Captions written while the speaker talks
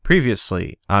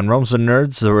Previously on Realms and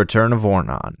Nerds, The Return of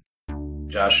Ornon.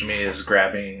 Joshua is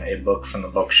grabbing a book from the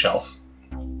bookshelf.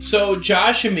 So,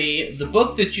 Joshua, the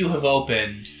book that you have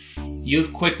opened,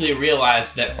 you've quickly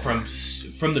realized that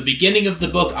from the beginning of the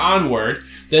book onward,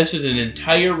 this is an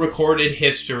entire recorded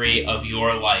history of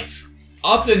your life.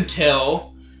 Up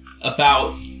until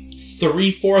about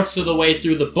 3/4 of the way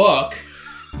through the book,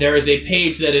 there is a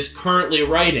page that is currently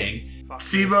writing.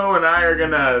 Sibo and I are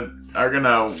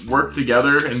gonna work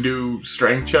together and do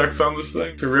strength checks on this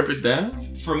thing to rip it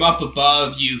down. From up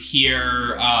above, you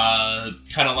hear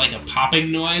kind of like a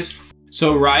popping noise.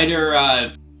 So,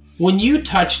 Ryder, when you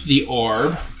touch the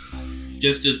orb,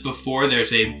 just as before,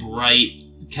 there's a bright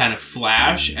kind of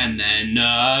flash, and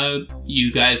then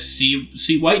you guys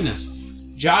see whiteness.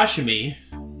 Joshua,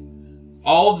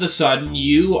 all of a sudden,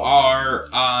 you are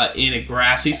in a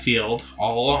grassy field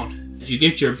all alone. As you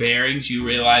get your bearings, you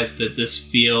realize that this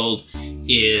field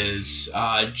is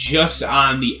just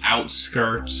on the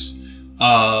outskirts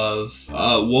of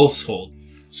Wolfshold.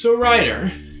 So,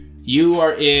 Ryder, you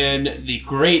are in the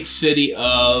great city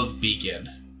of Beacon.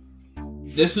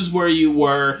 This is where you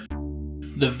were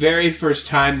the very first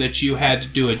time that you had to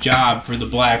do a job for the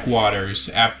Blackwaters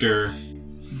after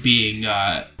being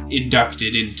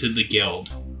inducted into the guild.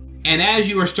 And as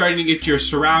you are starting to get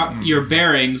your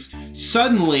bearings,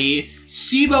 suddenly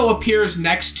Sibo appears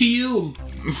next to you.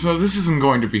 So this isn't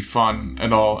going to be fun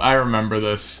at all. I remember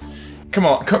this. Come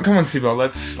on, Sibo.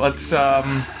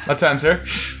 Let's enter.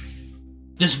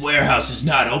 This warehouse is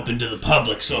not open to the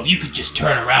public, so if you could just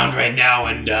turn around right now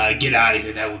and get out of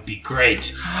here, that would be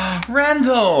great.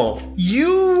 Randall,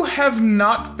 you have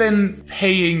not been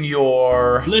paying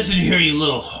your... Listen here, you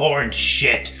little horned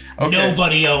shit. Okay.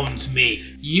 Nobody owns me.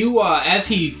 You, as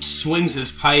he swings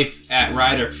his pipe at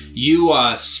Ryder, you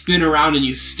spin around and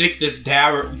you stick this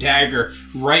dagger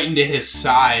right into his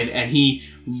side, and he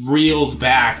reels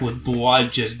back with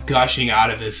blood just gushing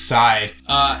out of his side.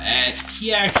 And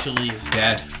he actually is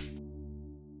dead.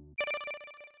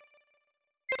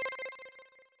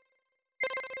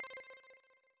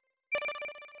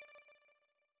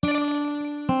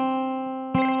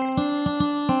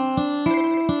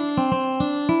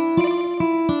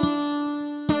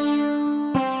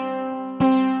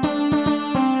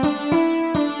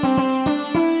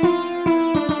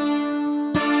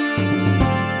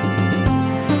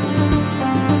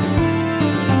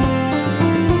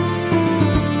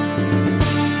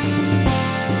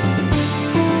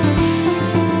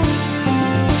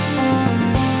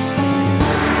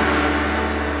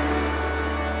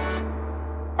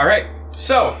 Alright,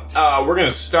 so we're going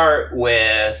to start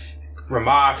with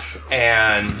Ramash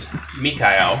and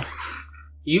Mikhail.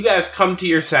 You guys come to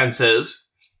your senses,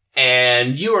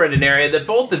 and you are in an area that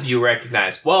both of you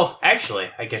recognize. Well,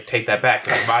 actually, I can take that back,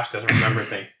 because Ramash doesn't remember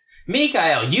things.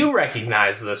 Mikhail, you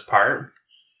recognize this part.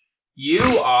 You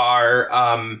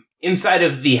are inside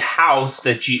of the house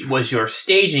that was your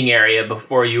staging area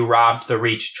before you robbed the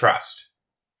Reach Trust.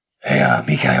 Hey,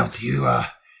 Mikhail, do you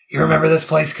remember this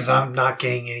place? Because I'm not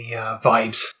getting any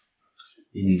vibes.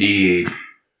 Indeed.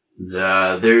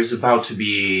 There's about to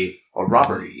be a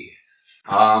robbery.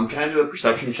 Can I do a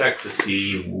perception check to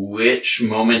see which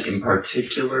moment in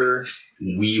particular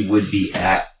we would be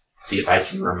at? See if I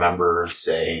can remember,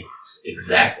 say,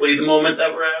 exactly the moment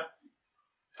that we're at?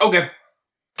 Okay.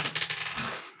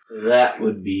 That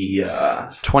would be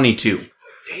 22.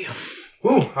 Damn.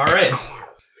 Ooh, alright.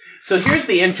 So here's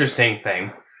the interesting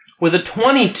thing. With a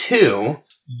 22,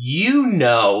 you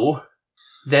know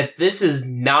that this is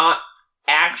not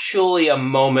actually a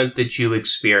moment that you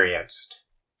experienced.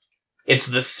 It's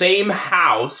the same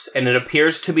house, and it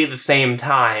appears to be the same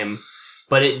time,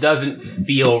 but it doesn't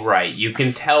feel right. You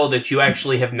can tell that you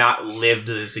actually have not lived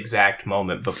this exact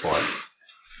moment before.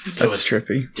 So that's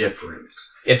trippy. Different.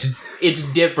 It's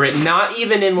different, not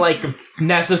even in, like,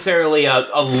 necessarily a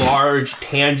large,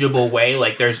 tangible way,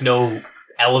 like there's no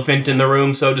elephant in the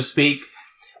room, so to speak,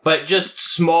 but just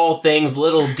small things,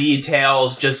 little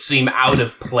details just seem out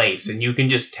of place, and you can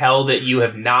just tell that you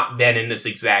have not been in this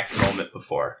exact moment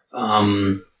before.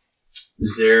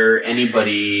 Is there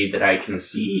anybody that I can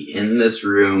see in this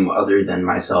room other than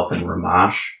myself and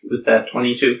Ramash with that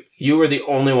 22? You are the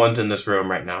only ones in this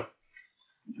room right now.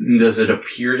 Does it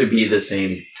appear to be the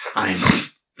same time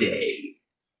of day?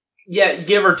 Yeah,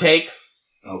 give or take.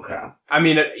 Okay. I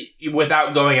mean,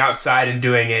 without going outside and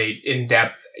doing a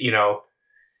in-depth,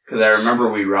 Because I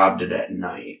remember we robbed it at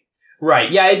night.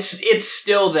 Right, yeah, it's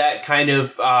still that kind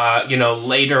of,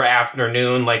 later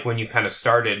afternoon, like when you kind of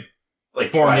started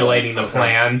formulating the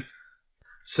plan.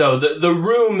 So the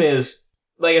room is,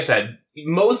 like I said,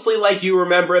 mostly like you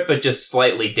remember it, but just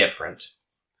slightly different.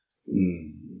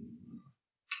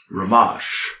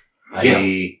 Ramash,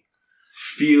 I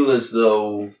feel as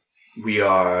though we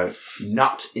are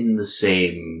not in the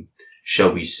same,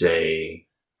 shall we say,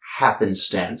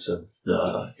 happenstance of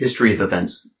the history of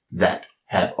events that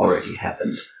have already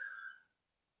happened.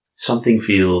 Something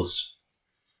feels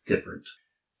different.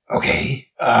 Okay.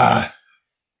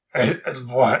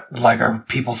 What? Like, are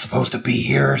people supposed to be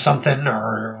here or something?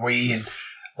 Or are we in,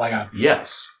 like a...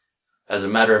 Yes. As a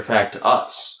matter of fact,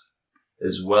 us,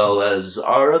 as well as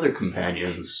our other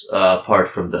companions, apart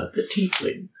from the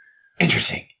tiefling.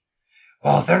 Interesting.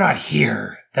 Well, if they're not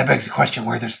here, that begs the question,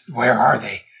 where are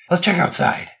they? Let's check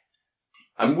outside.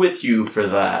 I'm with you for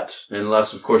that,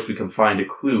 unless, of course, we can find a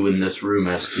clue in this room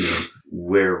as to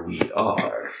where we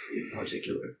are in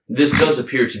particular. This does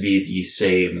appear to be the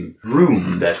same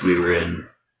room that we were in,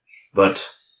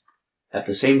 but at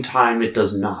the same time, it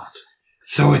does not.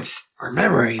 So it's our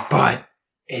memory, but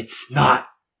it's not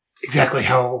exactly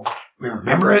how we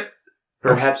remember it?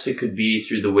 Perhaps it could be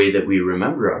through the way that we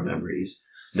remember our memories.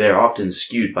 They're often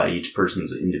skewed by each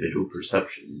person's individual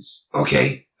perceptions.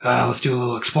 Okay, let's do a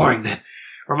little exploring then.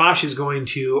 Ramash is going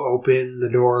to open the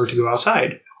door to go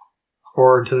outside.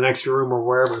 Or to the next room or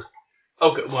wherever.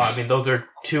 Okay, well, I mean, those are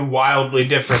two wildly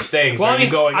different things. Well, Are you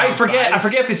going outside? I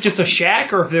forget if it's just a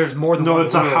shack or if there's more than one. No,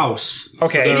 it's a room. house.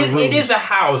 Okay. It is a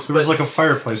house. There was but like a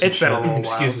fireplace. It's been a and little shit.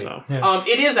 while. Excuse me. So. Yeah.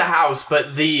 It is a house,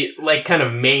 but the kind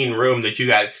of main room that you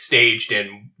guys staged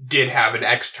in did have an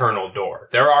external door.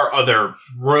 There are other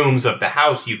rooms of the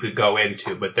house you could go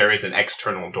into, but there is an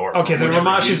external door. Okay, then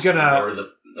Ramash is gonna...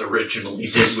 Originally,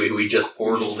 did we just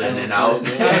portaled in and out?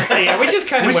 yeah, we just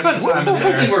kind of spent time in We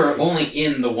there. were only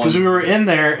in the one. Because we were in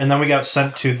there, and then we got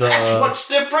sent to the... That's what's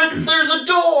different. There's a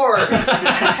door.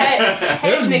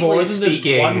 Technically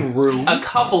speaking, one room. a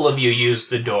couple of you used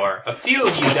the door. A few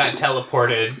of you got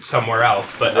teleported somewhere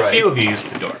else, but a few of you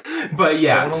used the door. But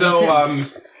yeah, so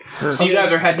you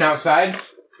guys are heading outside?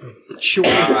 Sure.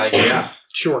 Yeah.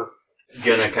 Sure.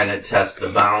 Gonna kind of test the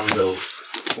bounds of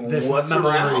This what's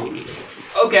memory. around.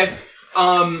 Okay.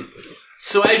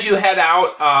 So as you head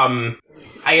out,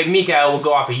 Mikael will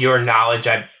go off of your knowledge.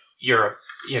 You're,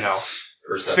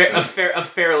 Perception. a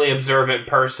fairly observant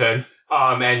person,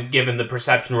 and given the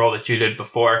perception roll that you did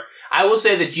before, I will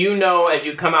say that as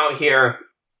you come out here,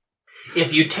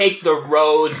 if you take the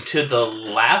road to the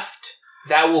left,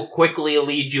 that will quickly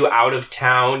lead you out of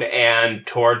town and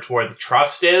towards where the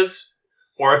trust is.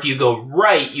 Or if you go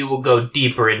right, you will go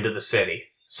deeper into the city.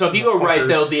 So if you go right,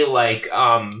 there'll be like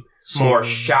more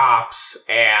shops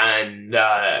and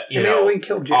we can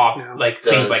kill Jake off now. like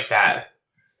things like that.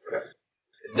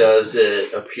 Does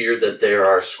it appear that there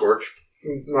are scorch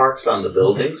marks on the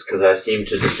buildings? Because I seem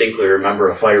to distinctly remember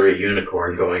a fiery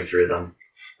unicorn going through them.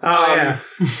 Oh,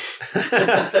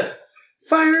 yeah.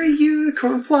 Fiery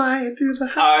unicorn flying through the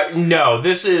house. No,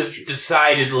 this is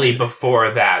decidedly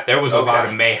before that. There was a lot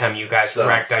of mayhem you guys So,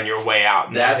 wrecked on your way out,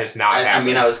 and that has not happened. I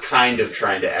mean, I was kind of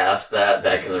trying to ask that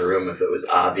back in the room if it was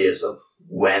obvious of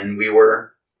when we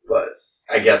were, but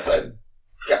I guess I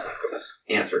got my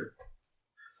question answered.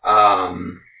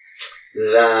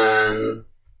 Then...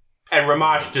 And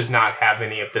Ramash does not have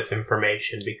any of this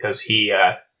information because he...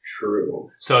 True.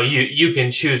 So you can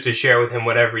choose to share with him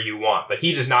whatever you want, but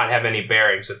he does not have any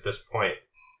bearings at this point.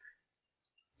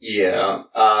 Yeah.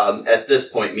 At this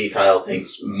point, Mikhail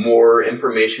thinks more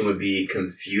information would be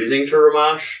confusing to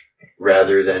Ramash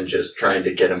rather than just trying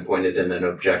to get him pointed in an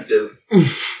objective.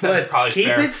 Let's probably keep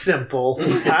fair. it simple.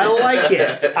 I like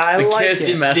it. I The like kiss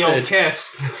it. The old method.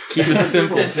 kiss. Keep it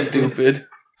simple, stupid.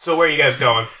 So where are you guys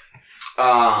going?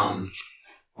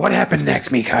 What happened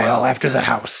next, Mikhail, after the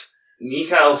house?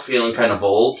 Mikhail's feeling kind of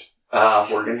bold.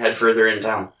 We're going to head further in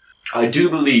town. I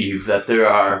do believe that there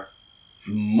are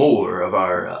more of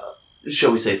our,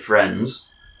 shall we say, friends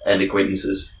and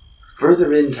acquaintances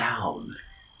further in town.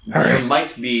 All There right.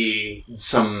 might be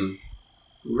some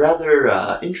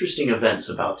rather interesting events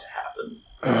about to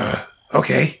happen.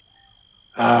 Okay.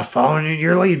 Following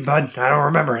your lead, bud. I don't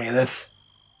remember any of this.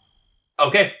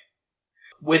 Okay.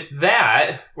 With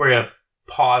that, we're going to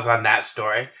pause on that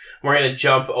story. We're going to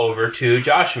jump over to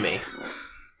Joshmi.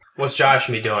 What's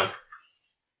Joshmi doing?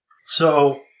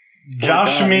 So,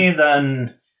 Joshmi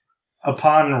then,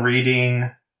 upon reading,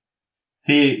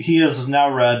 he has now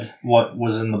read what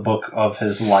was in the book of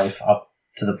his life up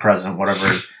to the present, whatever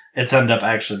it's ended up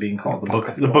actually being called.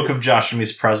 The book of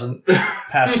Joshmi's present,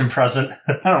 past and present.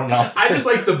 I don't know. I just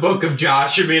like the book of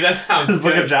Joshmi. That sounds The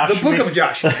book of good. Joshmi. The Book of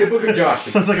Josh. The Book of Josh.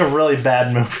 Sounds like a really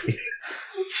bad movie.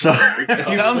 So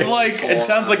It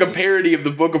sounds like a parody of the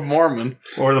Book of Mormon.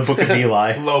 or the Book of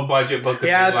Eli. Low budget book.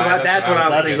 Yeah, that's what I was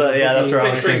That's thinking. that's what I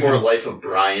was Picturing thinking. more Life of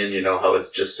Brian, you know how it's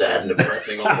just sad and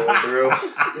depressing all the way through.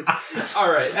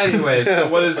 All right. Anyways, so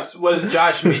what is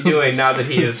Josh be doing now that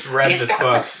he has read this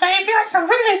book? Savior's a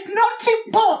really naughty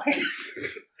boy.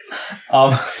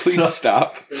 Please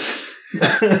stop.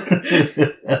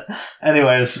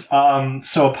 Anyways,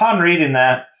 so upon reading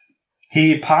that,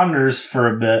 he ponders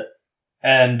for a bit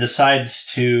and decides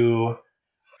to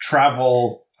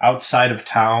travel outside of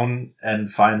town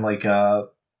and find like I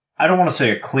don't want to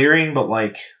say a clearing, but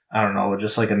like, I don't know,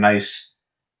 just like a nice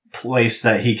place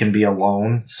that he can be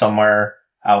alone somewhere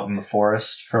out in the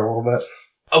forest for a little bit.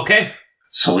 Okay.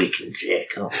 So he can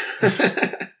jack up.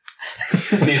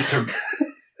 Needs to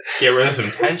get rid of some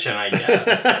tension, I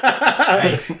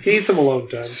guess. He needs some alone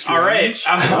time. All right.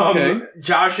 Okay.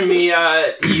 Josh and me,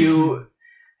 you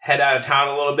head out of town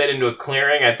a little bit into a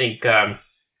clearing. I think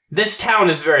this town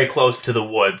is very close to the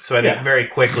woods, so I think very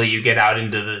quickly you get out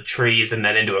into the trees and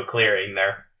then into a clearing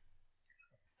there.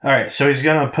 All right, so he's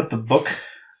gonna put the book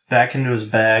back into his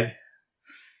bag,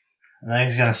 and then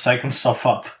he's gonna psych himself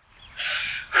up.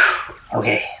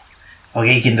 Okay,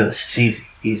 you can do this. It's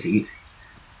easy.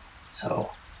 So,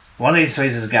 one of these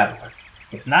ways has got to work.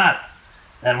 If not,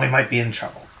 then we might be in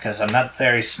trouble, because I'm not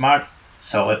very smart,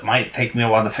 so it might take me a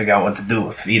while to figure out what to do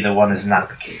if either one is not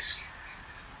the case.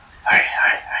 All right.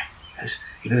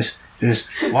 You do this.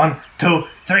 1, 2,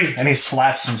 3, and he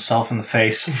slaps himself in the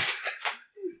face.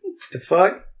 The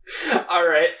fuck? All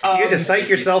right. You had to psych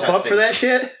yourself up for that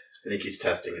shit? I think he's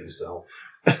testing himself.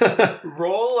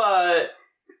 Roll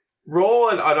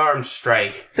an unarmed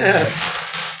strike.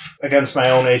 Against my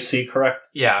own AC, correct?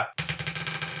 Yeah.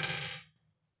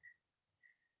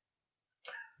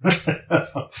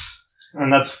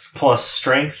 And that's plus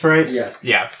strength, right? Yes.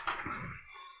 Yeah.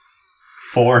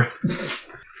 4.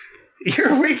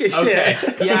 You're weak as Okay.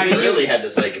 shit. Yeah, He you really had to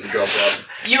psych himself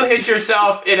you hit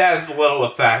yourself. It has little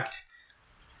effect.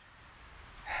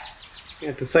 You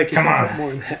have to psych Come yourself on. up more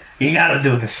than that. You gotta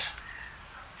do this.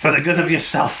 For the good of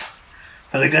yourself.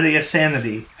 For the good of your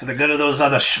sanity. For the good of those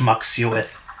other schmucks you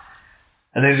with.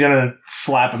 And he's gonna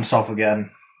slap himself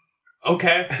again.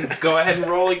 Okay. Go ahead and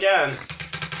roll again.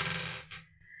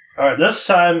 Alright, this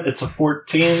time it's a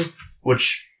 14,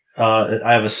 which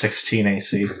I have a 16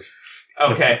 AC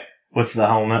Okay. with the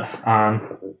helmet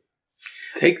on.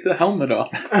 Take the helmet off.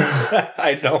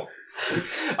 I know.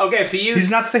 Okay, so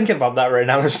He's not thinking about that right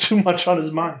now. There's too much on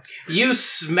his mind. you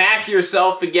smack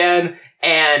yourself again,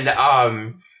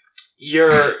 and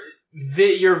your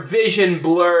vision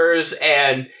blurs,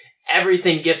 and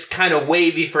everything gets kind of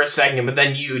wavy for a second. But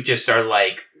then you just are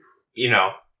like,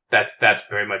 that's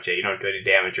pretty much it. You don't do any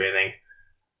damage or anything.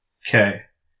 Okay.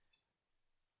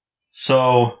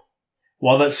 So,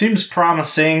 while that seems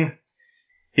promising,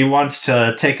 he wants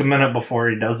to take a minute before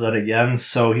he does that again.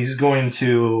 So he's going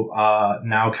to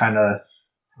now kind of.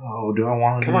 Oh, do I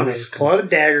want to? Come on, man. Pull out a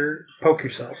dagger. Poke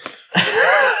yourself.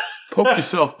 Poke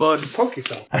yourself, bud. Poke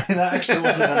yourself. I mean, that actually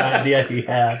wasn't an idea he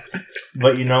had.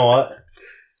 But you know what?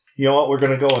 We're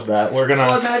gonna go with that. We're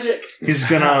gonna. magic. He's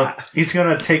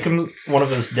gonna take one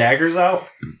of his daggers out,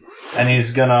 and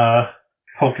he's gonna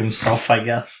poke himself. I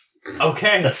guess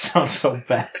Okay. that sounds so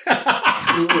bad.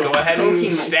 Go ahead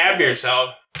and stab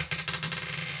yourself.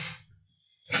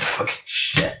 Fucking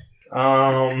shit.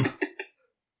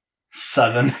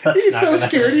 7. That's He's not so gonna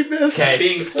scared he missed. Okay.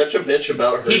 Being such a bitch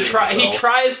about hurting He himself.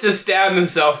 tries to stab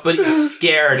himself, but he's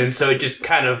scared, and so it just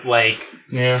kind of like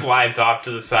Yeah. slides off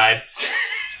to the side.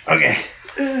 Okay,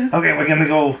 we're gonna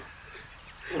go.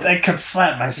 I could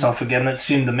slap myself again. That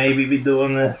seemed to maybe be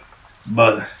doing it,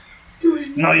 but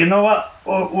no. You know what?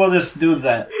 We'll just do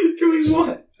that. Doing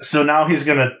what? So now he's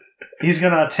gonna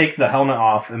take the helmet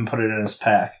off and put it in his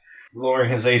pack,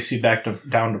 lowering his AC back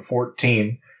down to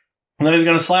 14, and then he's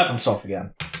gonna slap himself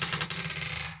again.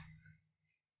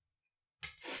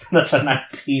 That's a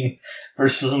 19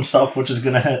 versus himself, which is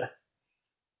gonna hit.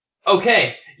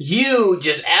 Okay, you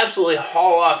just absolutely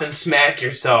haul off and smack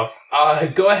yourself.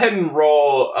 Go ahead and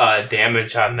roll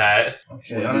damage on that.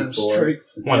 Okay, 1d4.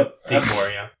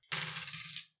 1d4, yeah.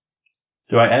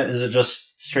 Do I? Is it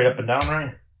just straight up and down,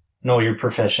 right? No, you're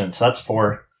proficient. So that's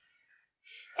 4.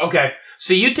 Okay,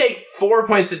 so you take 4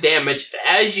 points of damage.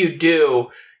 As you do,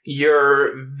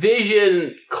 your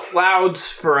vision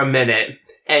clouds for a minute,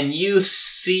 and you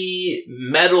see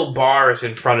metal bars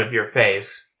in front of your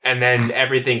face. And then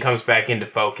everything comes back into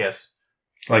focus.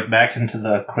 Like back into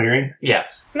the clearing.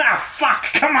 Yes. Nah, fuck!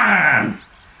 Come on!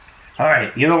 All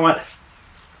right, you know what?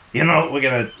 We're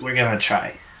gonna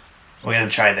try. We're gonna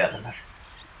try the other method.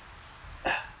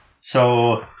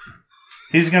 So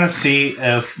He's gonna see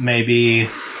if maybe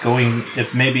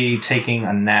taking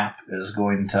a nap is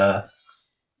going to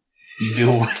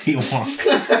do what he wants.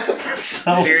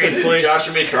 So, Seriously?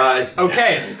 Joshua tries.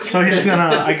 Okay. so he's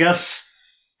gonna, I guess,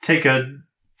 take a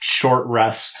short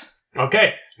rest.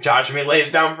 Okay. Joshua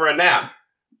lays down for a nap.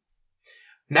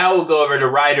 Now we'll go over to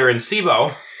Ryder and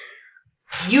Sibo.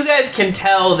 You guys can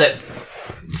tell that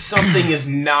something is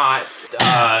not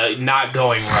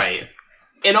going right.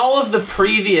 In all of the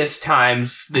previous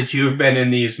times that you've been in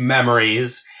these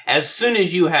memories, as soon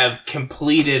as you have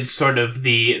completed sort of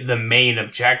the main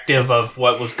objective of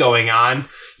what was going on,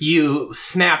 you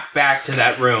snap back to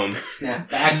that room. Snap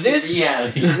back This- to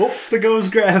reality. Whoop, the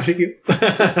ghost gravity.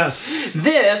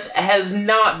 This has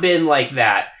not been like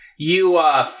that. You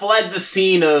fled the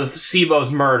scene of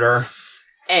Sibo's murder,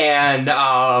 and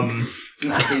It's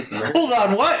not his murder. Hold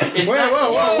on, what? It's Wait, not-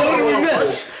 whoa, what did we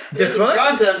miss? There's some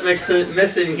content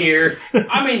missing here.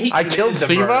 I mean, he I killed committed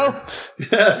the murder.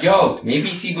 Sibo? Yo, maybe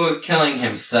Sibo's killing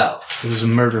himself. It was a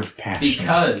murder of passion.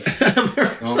 Because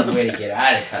the only way to get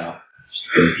out of hell is to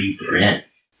go deeper in.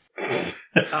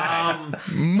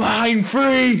 Mind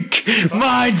freak!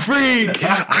 Mind freak!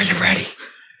 Are you ready?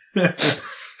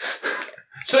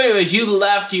 So, anyways, you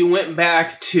left. You went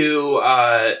back to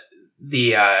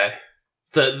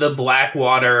the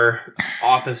Blackwater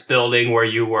office building where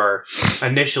you were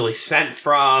initially sent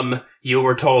from. You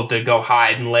were told to go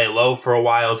hide and lay low for a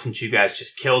while since you guys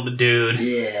just killed the dude.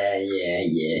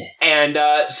 Yeah. And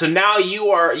so now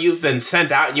you've been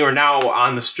sent out, and you are now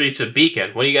on the streets of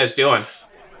Beacon. What are you guys doing?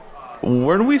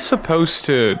 Were we supposed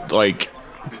to,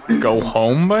 go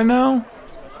home by now?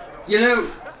 You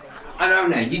know, I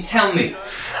don't know. You tell me.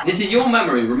 This is your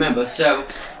memory, remember? So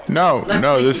No,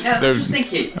 just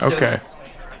think it. So, okay.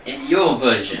 in your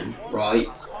version, right?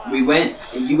 You went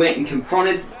and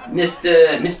confronted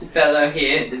Mr. Fellow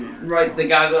here, the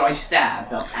guy that I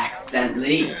stabbed up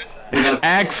accidentally.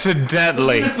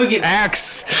 Accidentally.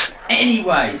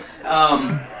 Anyways,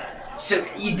 so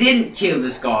you didn't kill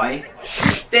this guy.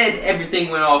 Instead,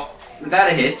 everything went off without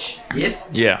a hitch. Yes.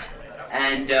 Yeah.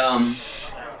 And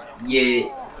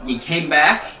you came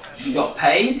back. You got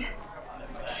paid.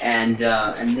 And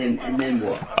then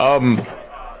what?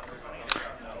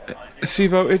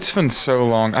 Sibo, it's been so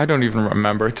long. I don't even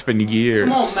remember. It's been years.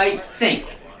 Come on, mate. Think.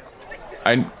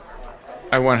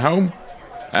 I went home,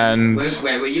 and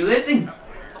Where were you living?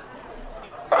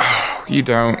 you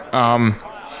don't.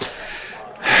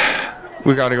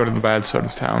 We gotta go to the bad side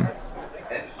of town.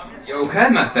 Okay,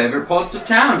 my favorite parts of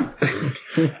town.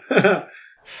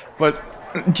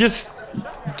 But just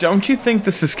don't you think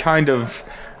this is kind of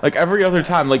like every other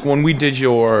time? Like when we did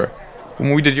your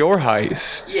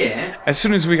heist. Yeah. As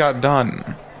soon as we got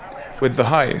done with the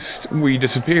heist, we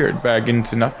disappeared back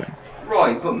into nothing.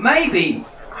 Right, but maybe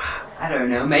I don't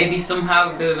know. Maybe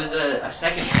somehow there was a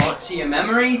second part to your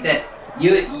memory that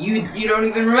you don't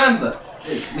even remember.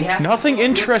 We have Nothing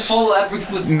interesting. follow every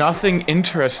footstep. Nothing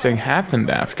interesting happened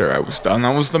after I was done.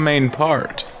 That was the main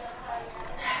part.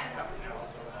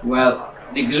 Well,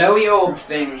 the glowy orb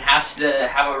thing has to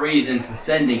have a reason for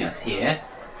sending us here,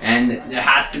 and there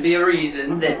has to be a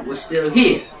reason that we're still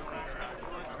here.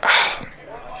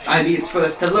 Maybe it's for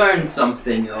us to learn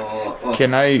something, or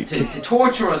to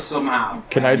torture us somehow.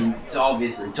 I mean, it's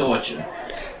obviously torture.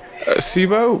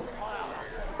 Sibo,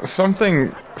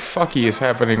 something fucky is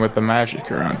happening with the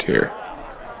magic around here.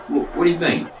 What do you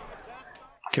mean?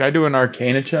 Can I do an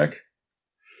Arcana check?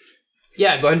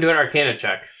 Yeah, go ahead and do an Arcana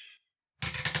check.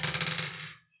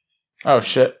 Oh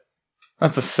shit,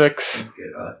 that's a 6. Good,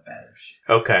 oh, that's bad.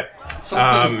 Okay.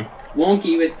 Something's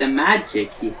wonky with the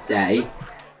magic, you say.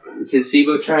 Can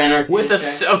Sibo try an Arcana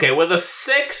check? With a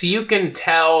 6, you can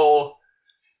tell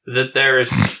that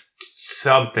there's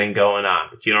something going on,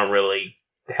 but you don't really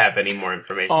have any more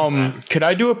information on that. Could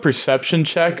I do a perception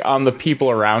check on the people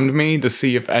around me to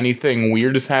see if anything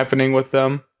weird is happening with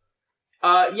them?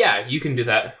 Yeah, you can do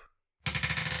that.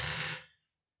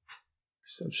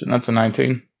 Perception, that's a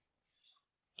 19.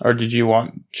 Or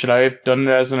should I have done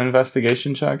it as an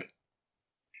investigation check?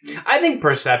 I think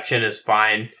perception is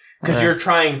fine, because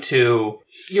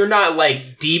you're not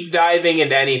deep diving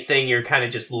into anything, you're kind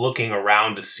of just looking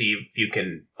around to see if you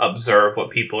can observe what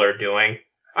people are doing.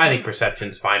 I think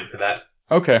perception's fine for that.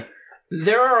 Okay.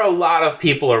 There are a lot of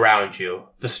people around you.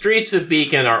 The streets of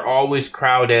Beacon are always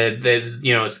crowded. It's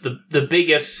the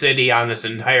biggest city on this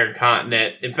entire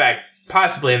continent. In fact,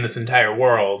 possibly in this entire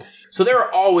world. So there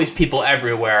are always people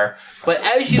everywhere. But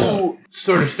as you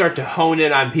sort of start to hone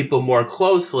in on people more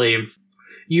closely,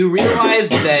 you realize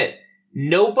that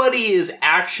nobody is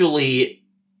actually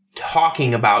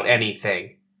talking about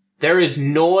anything. there is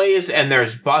noise and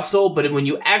there's bustle, but when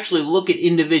you actually look at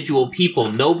individual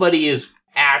people, nobody is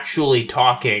actually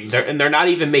talking. They're not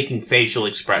even making facial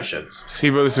expressions.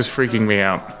 Sibo, this is freaking me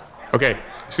out. Okay,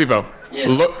 Sibo, Yes.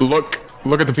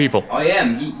 look at the people. I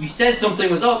am. You said something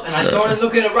was up, and I started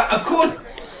looking around. Of course.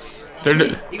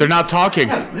 They're not talking.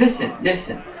 No, listen.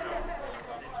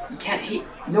 You can't.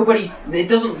 Nobody's. It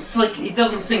doesn't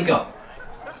sync up.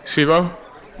 Sibo,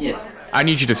 Yes. I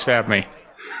need you to stab me.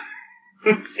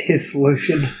 His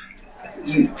solution.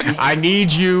 I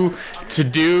need you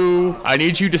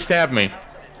to stab me.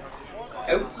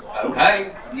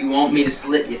 Okay. You want me to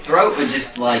slit your throat, or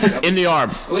just like In the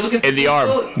arm. Are we looking for In the arm.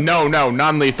 lethal? No,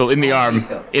 non-lethal. In the arm.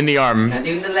 Non-lethal. In the arm. Can I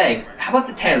do in the leg? How about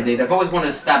the tail, dude? I've always wanted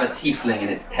to stab a tiefling in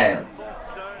its tail.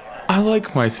 I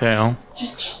like my tail.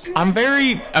 Just I'm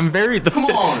very. Come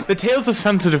on. The tail's a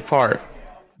sensitive part.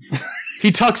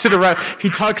 He tucks it around. He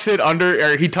tucks it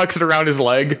around his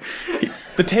leg.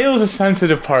 The tail is a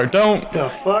sensitive part.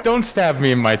 The fuck? Don't stab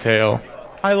me in my tail.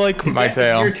 I like my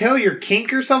tail. Is your tail your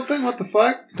kink or something? What the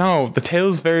fuck? No, the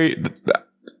tail's very.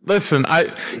 Listen,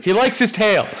 he likes his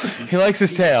tail. He likes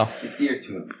his tail. it's dear to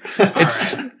him.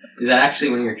 It's. Is that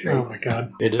actually one of your Oh traits? my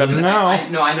god. It is now.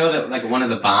 I know that like one of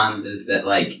the bonds is that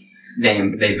like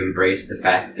they've embraced the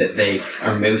fact that they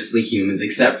are mostly humans,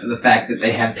 except for the fact that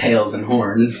they have tails and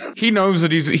horns. He knows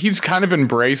that he's kind of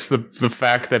embraced the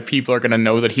fact that people are gonna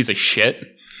know that he's a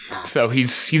shit. So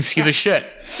he's a shit.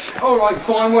 All right,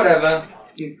 fine, whatever.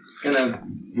 He's gonna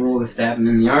roll the stabbing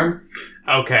in the arm.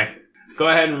 Okay. Go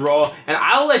ahead and roll. And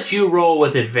I'll let you roll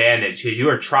with advantage because you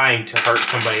are trying to hurt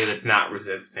somebody that's not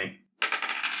resisting.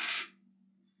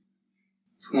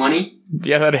 20.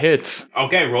 Yeah, that hits.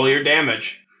 Okay, roll your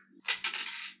damage.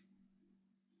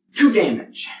 2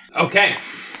 damage. Okay.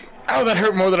 Oh, that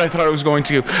hurt more than I thought it was going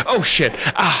to. Oh shit.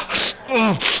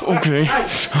 Okay.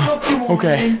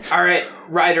 Okay. All right,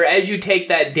 Ryder, as you take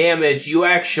that damage, you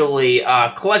actually,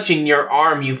 clutching your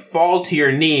arm, you fall to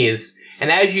your knees.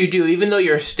 And as you do, even though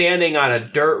you're standing on a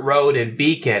dirt road in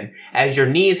Beacon, as your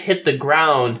knees hit the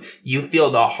ground, you feel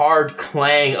the hard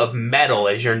clang of metal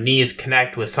as your knees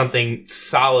connect with something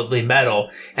solidly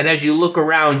metal. And as you look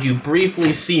around, you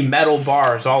briefly see metal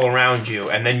bars all around you,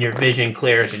 and then your vision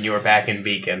clears and you are back in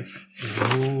Beacon.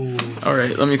 All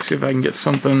right. Let me see if I can get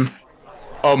something.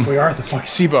 We are the fucking.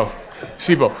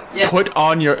 Sibo, Yes. put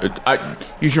on your.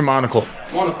 Use your monocle.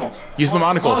 Monocle. Use the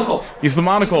monocle. Monocle. Use the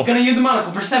monocle. Gonna use the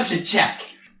monocle. Perception check.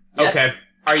 Yes. Okay.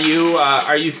 Are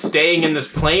you staying in this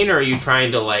plane, or are you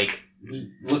trying to, like...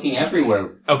 Looking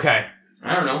everywhere. Okay.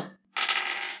 I don't know.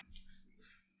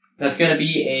 That's gonna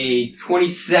be a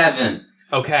 27.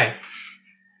 Okay.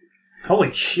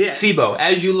 Holy shit. Sibo,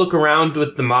 as you look around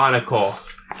with the monocle,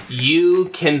 you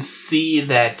can see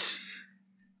that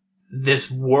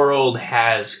this world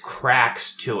has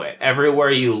cracks to it. Everywhere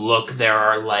you look, there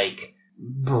are, like,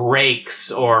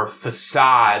 breaks or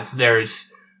facades.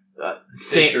 There's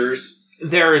Fissures.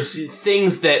 there's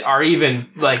things that are even,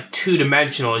 like,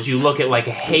 two-dimensional. As you look at, like,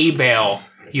 a hay bale,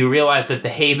 you realize that the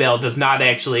hay bale does not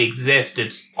actually exist.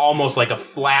 It's almost like a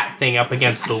flat thing up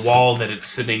against the wall that it's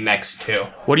sitting next to.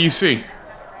 What do you see?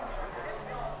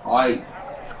 I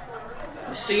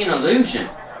see an illusion.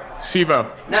 Sibo,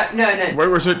 No.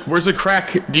 where's the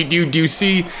crack? Do you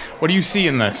see? What do you see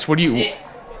in this? What do you?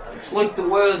 It's like the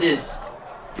world is...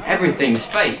 Everything's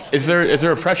fake. Is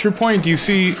there a pressure point? Do you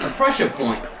see A pressure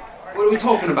point. What are we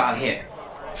talking about here?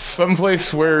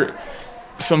 someplace where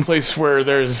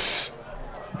there's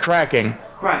cracking?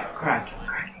 Crack.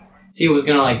 See, I was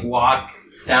gonna like walk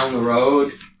down the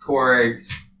road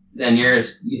towards the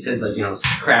nearest. You said like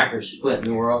crack or split in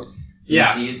the world.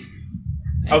 Yeah. And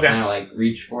Okay. kind of like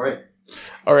reach for it.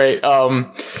 All right.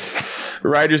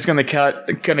 Ryder's gonna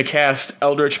cast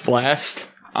Eldritch Blast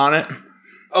on it.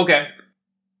 Okay.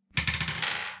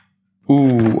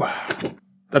 Ooh,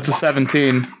 that's a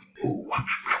 17.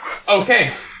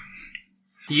 Okay.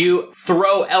 You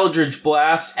throw Eldritch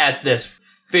Blast at this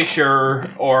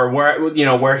fissure, or where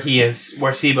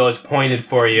Sibo is pointed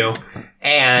for you,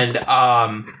 and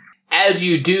as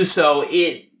you do so,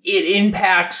 it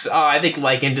impacts, I think,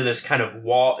 like into this kind of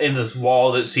wall, that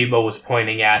Sibo was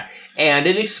pointing at, and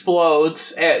it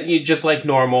explodes, just like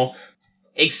normal,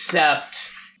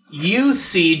 except you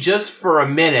see, just for a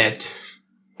minute,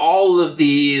 all of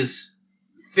these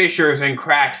fissures and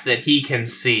cracks that he can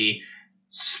see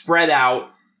spread out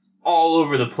all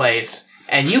over the place.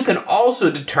 And you can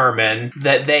also determine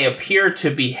that they appear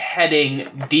to be heading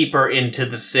deeper into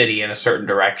the city in a certain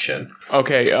direction.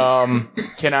 Okay,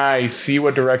 can I see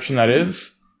what direction that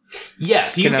is?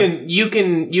 Yes, you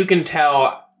can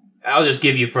tell I'll just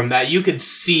give you from that. You could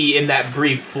see in that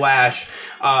brief flash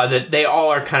that they all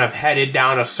are kind of headed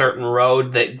down a certain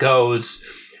road that goes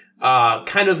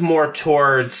kind of more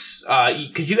towards,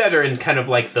 because you guys are in kind of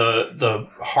like the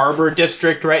harbor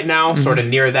district right now, sort of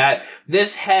near that.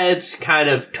 This heads kind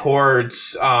of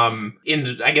towards,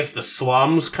 into, I guess, the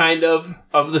slums kind of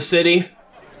the city.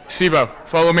 Sibo,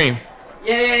 follow me.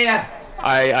 Yeah.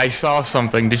 I saw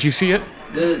something. Did you see it?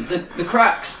 The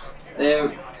cracks.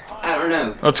 They're, I don't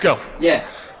know. Let's go. Yeah.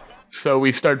 So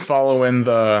we start following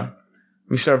the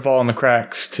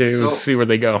cracks to see where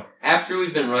they go. After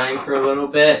we've been running for a little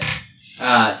bit,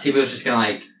 Sibo's just gonna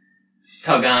like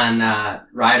tug on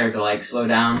Ryder to like slow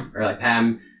down or like pat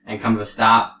him and come to a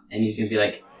stop, and he's gonna be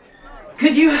like,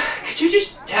 Could you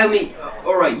just tell me?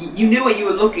 All right, you knew what you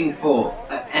were looking for,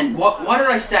 and why did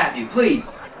I stab you?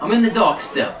 Please, I'm in the dark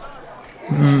still.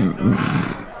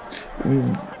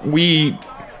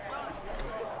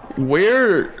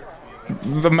 Where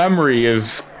the memory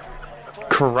is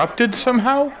corrupted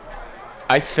somehow,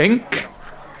 I think.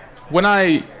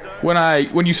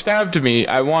 When you stabbed me,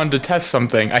 I wanted to test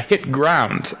something. I hit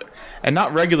ground, and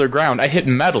not regular ground. I hit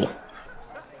metal.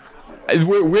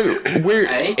 We're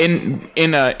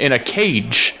in a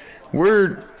cage.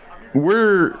 We're.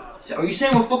 So are you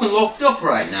saying we're fucking locked up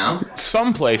right now?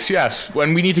 Someplace, yes.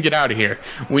 When we need to get out of here,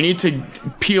 we need to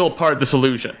peel apart this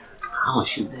illusion. Oh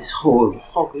shit! This whole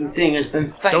fucking thing has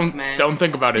been fake, man. Don't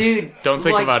think about it. Dude, don't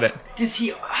think about it. Does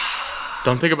he?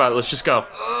 Don't think about it. Let's just go.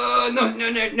 No.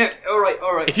 All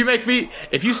right.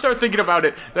 If you start thinking about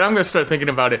it, then I'm gonna start thinking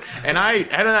about it. And I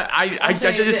just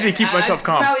need to keep myself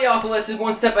calm. Malleopolis is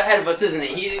one step ahead of us, isn't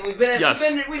it? We've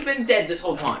been dead this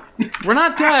whole time. We're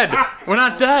not dead. We're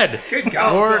not dead. Good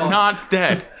God. We're not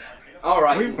dead. All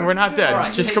right. We're not dead. All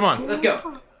right. Just come on. Let's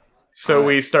go. So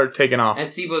we start taking off. And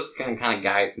Sibo's gonna kind of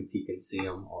guide since he can see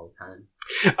him all the time.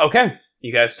 Okay,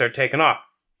 you guys start taking off.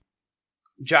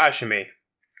 Josh and me,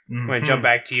 I'm going to jump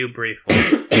back to you briefly.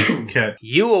 Okay.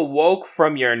 You awoke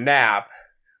from your nap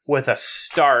with a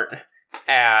start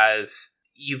as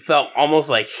you felt almost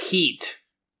like heat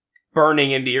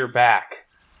burning into your back.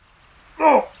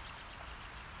 Oh!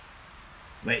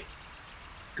 Wait.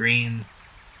 Green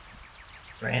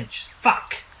branch.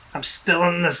 Fuck! I'm still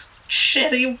in this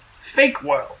shitty fake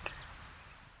world.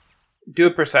 Do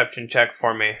a perception check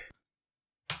for me.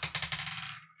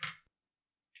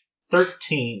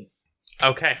 13.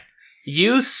 Okay.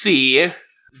 You see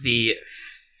the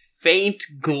faint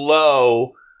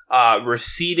glow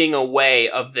receding away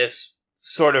of this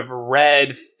sort of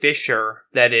red fissure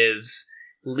that is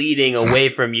leading away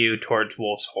from you towards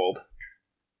Wolf's Hold.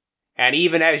 And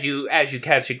even as you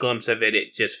catch a glimpse of it,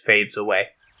 it just fades away.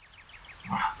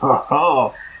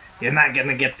 Oh, you're not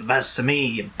gonna get the best of me,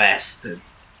 you bastard.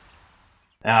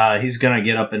 He's gonna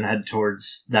get up and head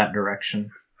towards that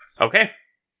direction. Okay.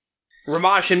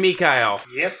 Ramash and Mikhail.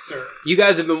 Yes, sir. You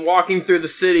guys have been walking through the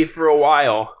city for a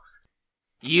while.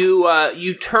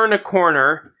 You turn a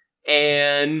corner,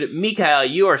 and Mikhail,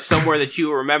 you are somewhere that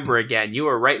you remember again. You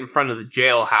are right in front of the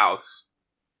jailhouse.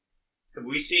 Have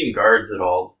we seen guards at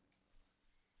all?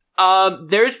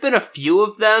 There's been a few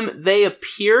of them. They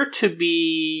appear to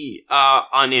be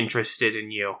uninterested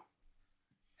in you.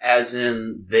 As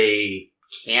in, they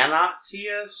cannot see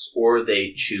us, or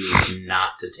they choose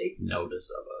not to take notice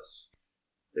of us.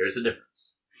 There's a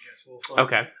difference.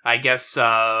 Okay, I guess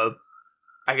roll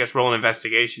an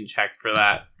investigation check for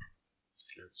that.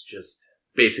 It's just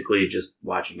basically just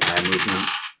watching eye movement.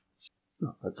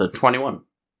 Oh, that's a 21.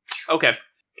 Okay.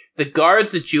 The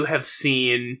guards that you have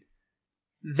seen,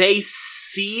 they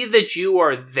see that you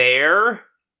are there,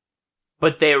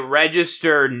 but they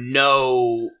register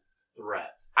no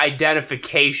Threat.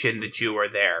 identification that you are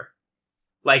there.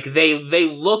 Like, they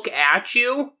look at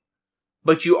you,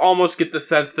 but you almost get the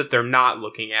sense that they're not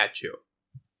looking at you.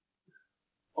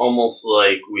 Almost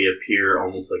like we appear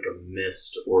almost like a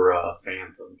mist or a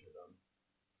phantom to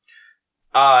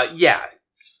them. Yeah.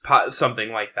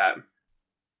 Something like that.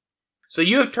 So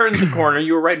you have turned the corner,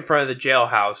 you were right in front of the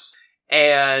jailhouse,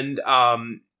 and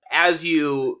as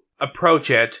you approach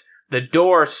it, the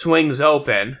door swings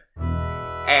open,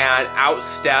 and out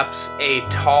steps a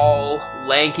tall,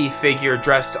 lanky figure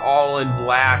dressed all in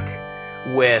black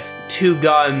with two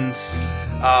guns,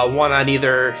 one on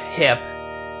either hip,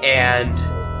 and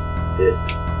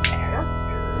This is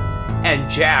and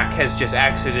Jack has just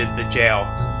exited the jail.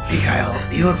 Hey, Kyle,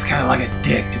 he looks kind of like a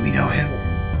dick. Do we know him?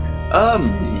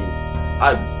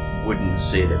 I wouldn't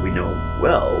say that we know him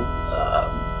well.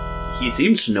 He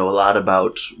seems to know a lot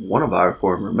about one of our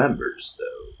former members,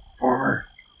 though. Former?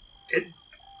 Did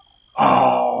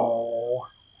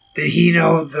he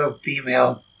know the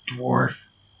female dwarf?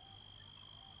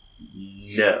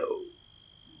 No.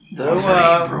 Was her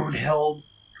name Brunhild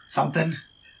something?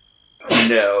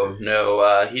 No,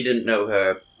 he didn't know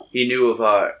her. He knew of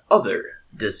our other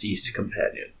deceased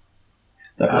companion.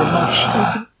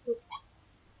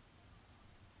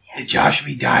 Did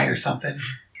Joshua die or something?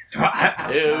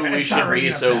 I'm sorry, We it's not should be ringing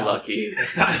a so bell. lucky.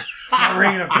 It's not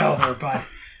ringing a bell there, but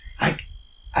I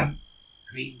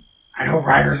mean, I know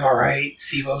Ryder's alright,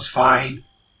 Sibo's fine.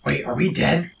 Wait, are we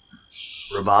dead?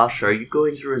 Ramash, are you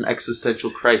going through an existential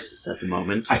crisis at the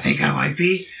moment? I think I might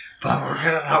be, but we're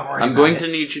gonna not worry I'm about going it. to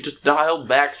need you to dial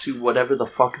back to whatever the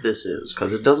fuck this is,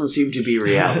 because it doesn't seem to be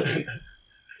reality.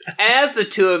 As the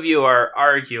two of you are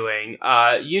arguing,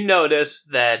 you notice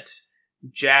that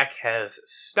Jack has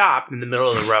stopped in the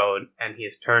middle of the road, and he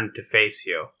has turned to face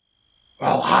you.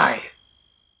 Oh, hi.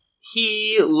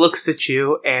 He looks at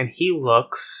you, and he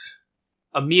looks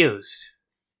amused.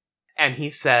 And he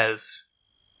says,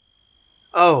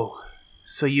 "Oh,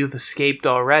 so you've escaped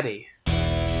already."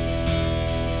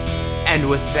 And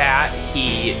with that,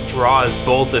 he draws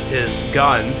both of his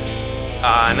guns.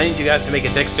 And I need you guys to make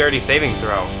a dexterity saving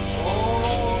throw.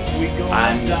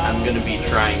 I'm going to be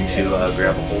trying to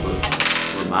grab a hold of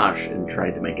Ramash and try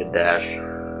to make a dash.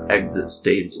 Exit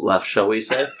stage left, shall we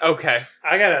say? Okay.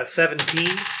 I got a 17.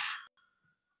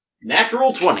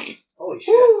 Natural 20. Holy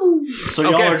shit. So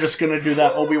y'all Okay. are just gonna do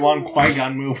that Obi-Wan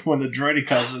Qui-Gon move when the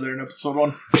droidicas are there in episode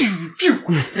 1.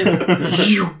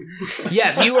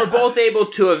 Yes, you were both able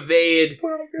to evade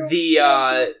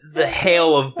the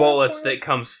hail of bullets that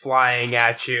comes flying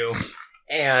at you.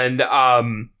 And,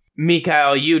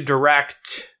 Mikhail, you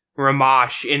direct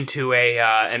Ramash into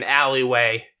an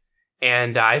alleyway.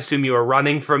 And I assume you were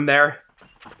running from there?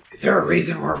 Is there a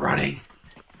reason we're running?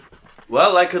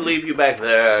 Well, I could leave you back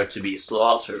there to be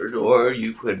slaughtered, or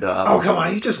you could, Oh, come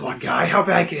on, he's just one guy. How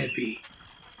bad can it be?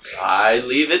 I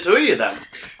leave it to you then.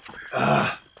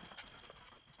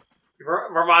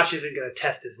 Ramash isn't going to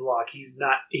test his luck. He's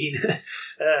not.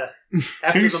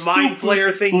 After He's the mind stupid,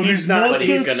 flayer thing, but he's he's not. not But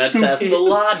he's That's gonna test the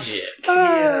logic.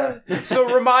 Yeah. So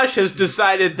Ramash has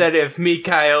decided that if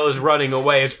Mikhail is running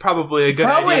away, it's probably a good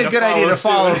idea to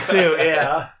follow suit. suit.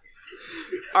 Yeah.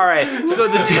 All right, so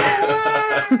the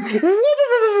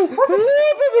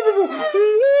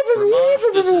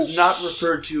Ramash, this is not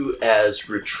referred to as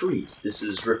retreat. This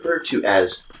is referred to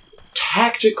as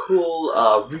tactical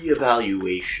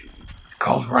reevaluation. It's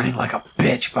called running like a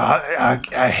bitch, but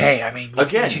hey, I mean...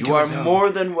 Again, each you to are his own. more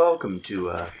than welcome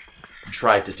to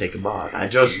try to take him on. I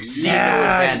just see no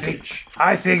advantage.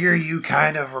 I figure you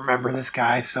kind of remember this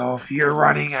guy, so if you're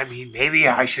running, I mean, maybe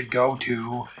I should go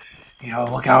too. You know,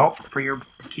 look out for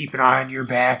keep an eye on your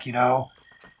back, you know.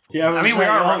 Yeah, I mean, we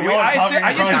are.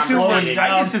 I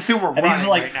just assume we're and running he's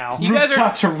like right now. You guys are-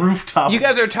 rooftop to rooftop. you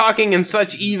guys are talking in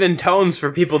such even tones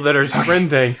for people that are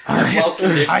sprinting.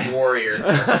 Well-conditioned warrior.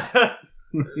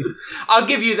 I'll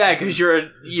give you that because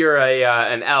you're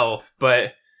an elf,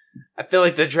 but I feel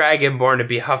like the Dragonborn would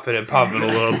be huffing and puffing a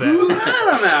little bit. I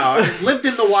don't know. I've lived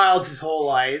in the wilds his whole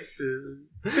life.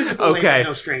 Physical Okay. language,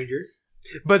 no stranger.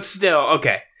 But still,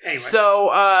 okay. Anyway. So,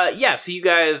 so you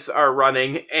guys are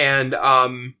running, and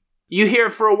you hear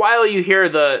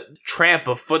the tramp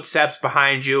of footsteps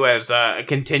behind you as a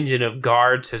contingent of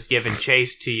guards has given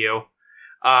chase to you.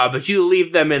 But you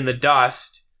leave them in the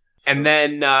dust, and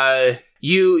then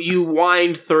you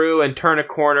wind through and turn a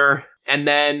corner, and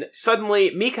then suddenly,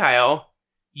 Mikhail,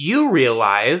 you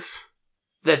realize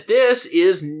that this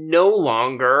is no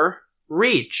longer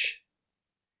Reach.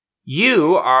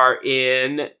 You are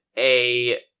in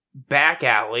a back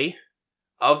alley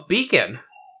of Beacon.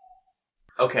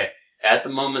 Okay, at the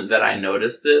moment that I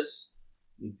notice this,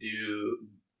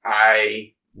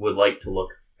 I would like to look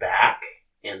back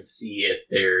and see if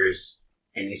there's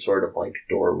any sort of like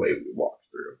doorway we walk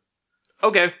through.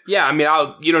 Okay, yeah, I mean,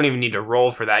 you don't even need to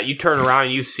roll for that. You turn around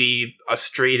and you see a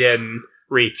street in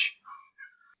Reach.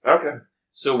 Okay.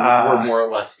 So we're more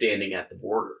or less standing at the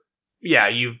border. Yeah,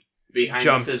 you've Behind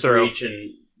jumped us is through. Reach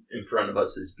and in front of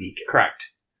us is Beacon. Correct.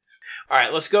 All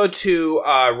right, let's go to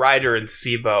Ryder and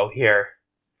Sibo here.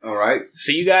 Alright.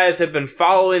 So you guys have been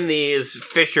following these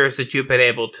fissures that you've been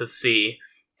able to see,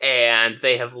 and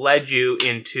they have led you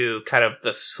into kind of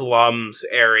the slums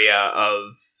area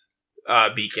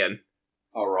of Beacon.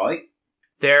 Alright.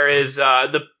 There is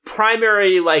the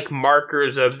primary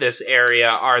markers of this area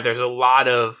are there's a lot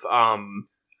of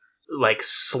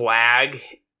slag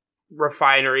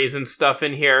refineries and stuff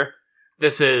in here.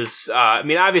 this is,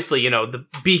 obviously, the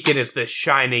beacon is this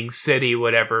shining city,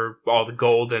 whatever, all the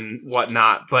gold and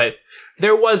whatnot, but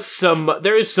there is some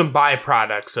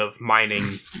byproducts of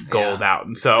mining gold out,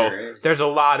 and so there's a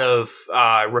lot of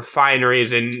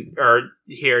refineries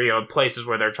places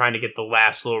where they're trying to get the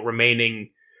last little remaining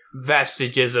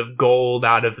vestiges of gold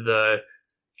out of the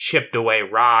chipped away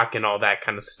rock and all that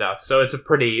kind of stuff. So it's a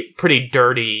pretty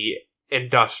dirty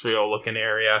industrial looking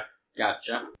area.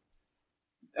 Gotcha.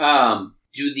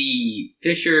 Do the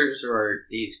fissures or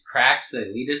these cracks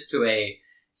that lead us to a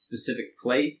specific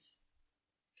place?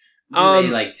 Do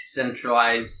they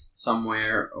centralize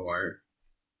somewhere, or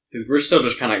we're still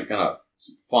just kind of gonna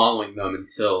keep following them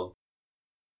until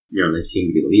they seem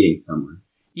to be leading somewhere?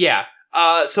 Yeah.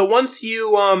 So once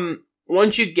you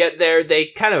get there, they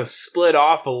kind of split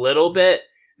off a little bit.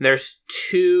 There's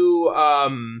two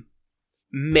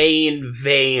main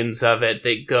veins of it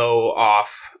that go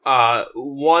off.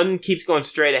 One keeps going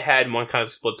straight ahead, and one kind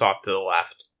of splits off to the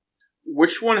left.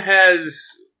 Which one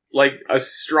has a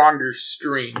stronger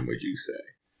stream, would you say?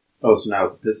 Oh, so now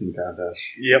it's a pissing contest.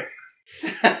 Yep.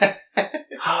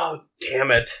 Oh,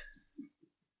 damn it.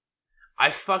 I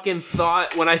fucking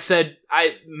thought when I said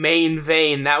main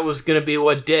vein, that was gonna be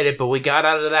what did it, but we got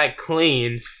out of that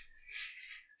clean.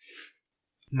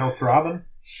 No throbbing?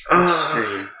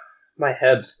 Stream. My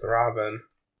head's throbbing.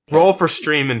 Roll for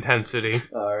stream intensity.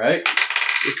 Alright.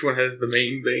 Which one has the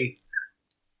main vein?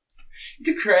 It's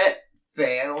a crit.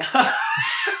 Fail.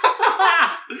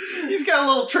 He's got a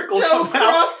little trickle. Don't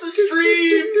cross the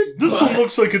streams! This one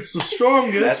looks like it's the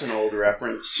strongest. That's an old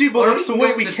reference. See, but that's the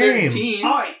way we came. 13.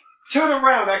 Alright, turn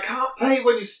around. I can't pay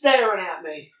when you're staring at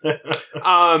me.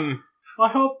 I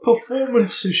have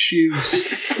performance issues.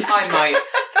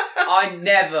 I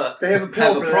never They have a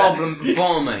pill for that. problem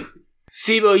performing.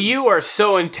 Sibo, you are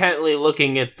so intently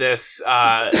looking at this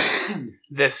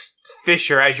this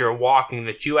fissure as you're walking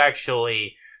that you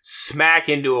actually smack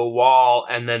into a wall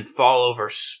and then fall over,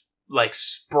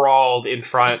 sprawled in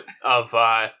front of,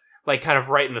 kind of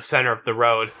right in the center of the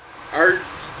road. Are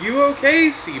you okay,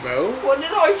 Sibo? What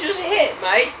did I just hit,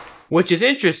 mate? Which is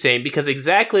interesting, because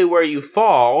exactly where you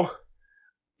fall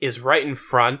is right in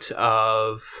front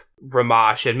of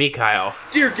Ramash and Mikhail.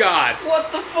 Dear God!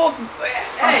 What the fuck?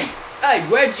 Hey,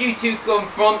 where'd you two come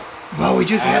from? Well, we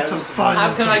just had some fun.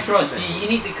 How can I trust you? You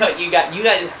need to cut. You guys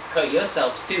have to cut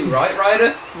yourselves too, right,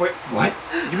 Ryder? Wait, what?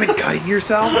 You've been cutting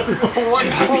yourself? Should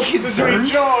I be concerned?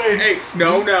 Hey,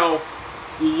 no.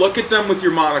 Look at them with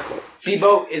your monocle.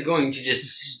 Sibo is going to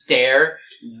just stare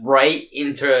right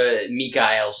into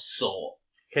Mikhail's soul.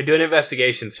 Okay, do an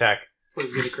investigation check.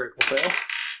 Please get a critical fail.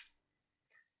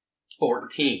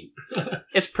 14.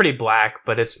 It's pretty black,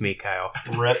 but it's Mikhail.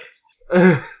 Rip.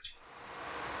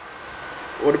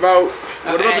 What about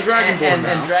the Dragon Boy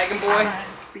now? And Dragon Boy?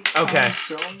 Okay.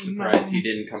 Surprised he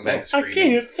didn't come back screaming. I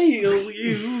can't feel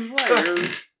you later.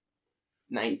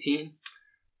 19.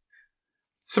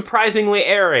 Surprisingly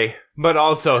airy, but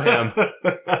also him.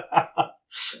 I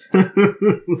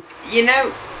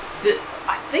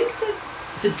think that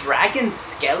the dragon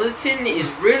skeleton is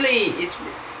really, it's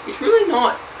really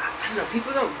not, I don't know,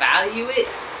 people don't value it.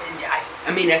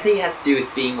 And I think it has to do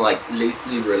with being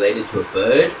loosely related to a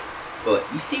bird, but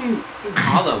you seem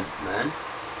hollow, man.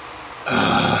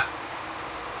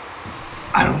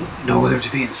 I don't know whether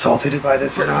to be insulted by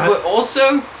this or not. But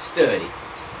also sturdy.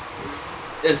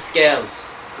 There's scales.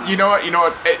 You know what?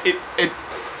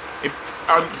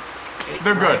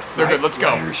 They're good. They're good. Let's go.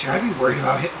 Ryder, should I be worried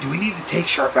about him? Do we need to take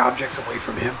sharp objects away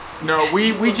from him? No,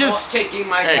 we just... Not taking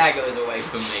my daggers away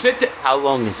from me. Sit down. How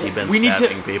long has he been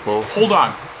stabbing people? Hold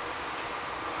on.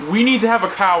 We need to have a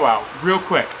cow out real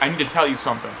quick. I need to tell you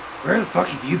something. Where the fuck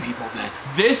have you people been?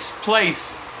 This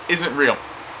place isn't real.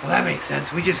 Well, that makes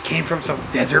sense. We just came from some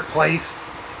desert place.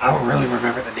 I don't really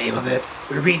remember the name of it.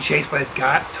 We were being chased by this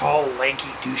tall, lanky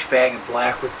douchebag in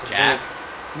black with some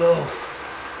little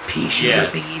pea shooter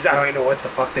thingies. I don't even know what the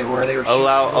fuck they were. They were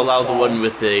allow the one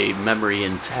with the memory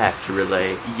intact to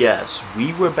relay. Yes,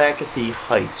 we were back at the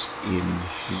heist in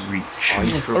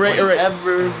Reach. All right.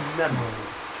 Ever memory.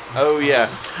 Oh yeah,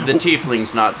 the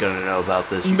tiefling's not gonna know about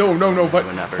this. No,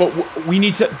 but we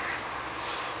need to...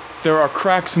 There are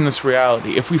cracks in this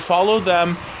reality. If we follow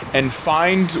them and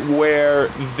find where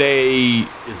they...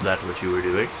 Is that what you were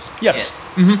doing? Yes.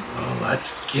 Well,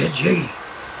 let's get jiggy.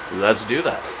 Let's do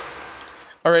that.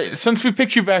 All right, since we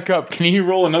picked you back up, can you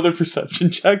roll another perception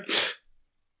check?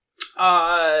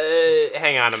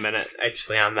 Hang on a minute,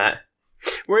 actually, on that.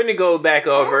 We're gonna go back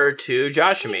over to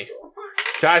Joshimi.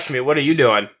 Joshimi, what are you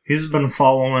doing? He's been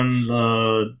following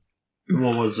the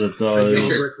What was it? Yellow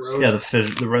brick road. Yeah,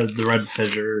 the red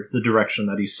fissure, the direction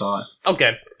that he saw it. Okay.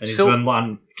 And he's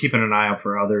been keeping an eye out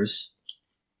for others.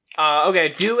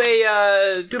 Okay, do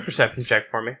a perception check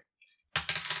for me.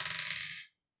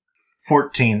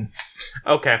 14.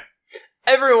 Okay.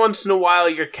 Every once in a while,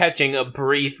 you're catching a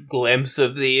brief glimpse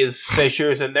of these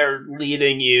fissures, and they're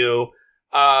leading you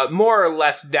more or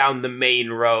less down the main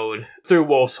road through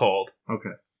Wolf's Hold.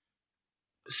 Okay.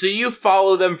 So you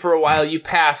follow them for a while. You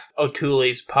pass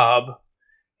O'Toole's pub,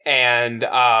 and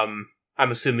I'm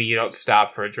assuming you don't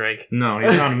stop for a drink. No,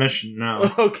 he's on a mission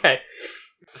now. Okay.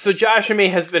 So Joshua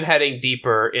has been heading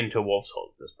deeper into Wolf's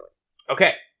Hold at this point.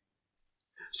 Okay.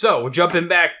 So, we're jumping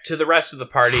back to the rest of the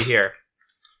party here.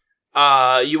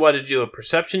 You want to do a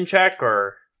perception check,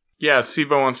 or? Yeah,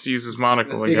 Sibo wants to use his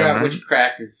monocle Figure again, out right? which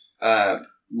crack is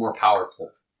more powerful.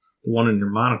 The one in your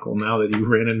monocle now that you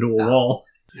ran into a wall.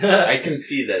 I can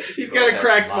see this. He's got a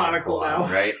cracked monocle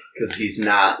now. Right? Because he's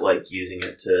not, using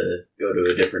it to go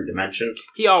to a different dimension.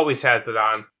 He always has it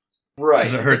on. Right.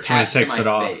 Because it hurts when he attached to takes my it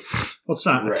off. face. Well, it's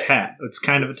not Right. attached. It's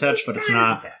kind of attached, but it's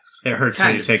not. It hurts kind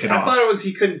when you of take it I off. thought it was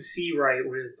he couldn't see right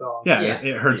when it's off. Yeah, Yeah.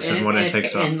 it hurts him when it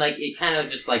takes off. And it kind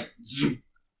of just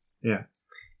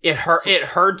It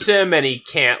hurts him, and he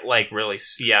can't really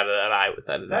see out of that eye with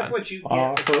that. That's what you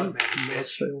get. for doing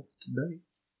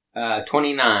that.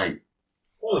 29.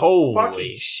 Holy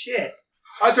Fucking shit.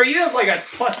 Oh, so you have a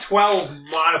plus 12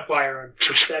 modifier on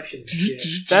perception shit.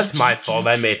 That's my fault.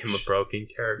 I made him a broken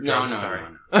character. No, I'm no, sorry.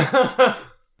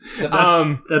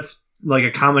 no. That's like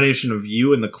a combination of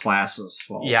you and the class's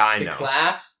fault. Yeah, I The know.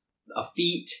 class, a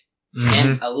feat, Mhm.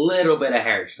 and a little bit of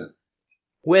Harrison.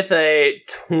 With a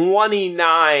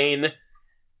 29,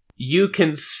 you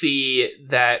can see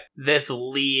that this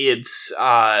leads,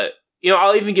 I'll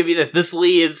even give you this. This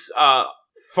leads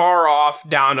far off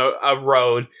down a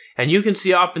road, and you can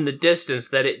see off in the distance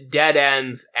that it dead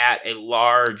ends at a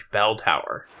large bell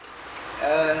tower.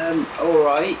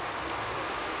 Alright.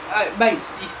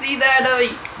 Mates, do you see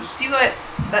that,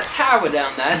 that tower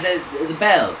down there, the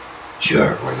bell?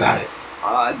 Sure, what about it?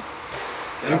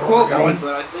 Don't quote me,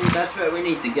 but I think that's where we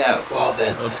need to go. Well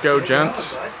then, Let's go,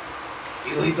 gents.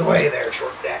 you lead the way there,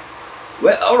 short stack.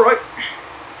 Well, alright.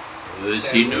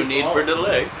 See no need for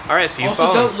delay. Alright, so you Also,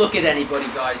 follow. don't look at anybody,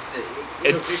 guys, it'll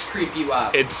It's- creep you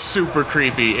out. It's super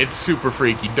creepy. It's super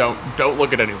freaky. Don't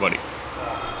look at anybody.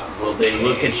 Will they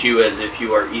look at you as if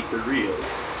you are ethereal?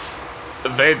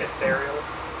 They Ethereal.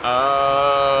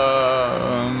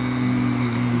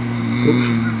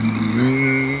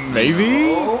 maybe.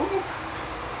 Oh.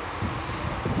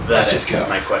 That just answers go.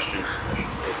 my questions.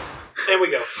 There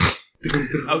we go.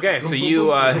 Okay, so you,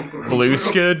 Blue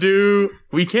Skidoo.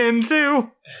 We can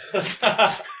too.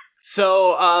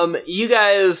 So, you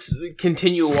guys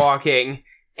continue walking,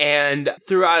 and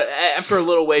after a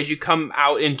little ways, you come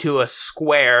out into a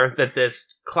square that this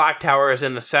clock tower is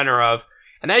in the center of.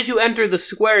 And as you enter the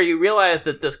square, you realize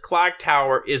that this clock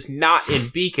tower is not in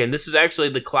Beacon. This is actually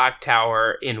the clock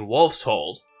tower in Wolf's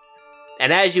Hold.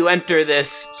 And as you enter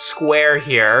this square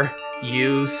here,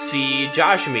 you see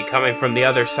Joshua coming from the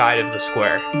other side of the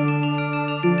square.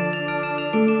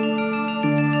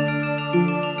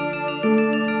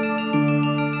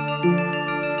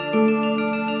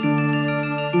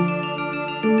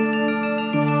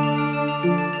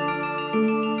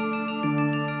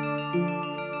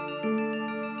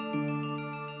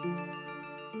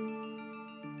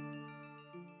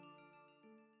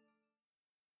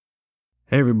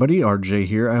 Hey everybody, RJ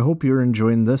here. I hope you're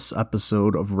enjoying this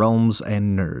episode of Realms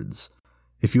and Nerds.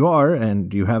 If you are,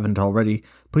 and you haven't already,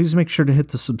 please make sure to hit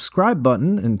the subscribe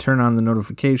button and turn on the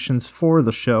notifications for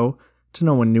the show to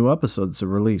know when new episodes are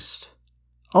released.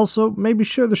 Also, maybe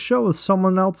share the show with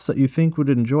someone else that you think would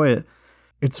enjoy it.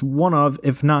 It's one of,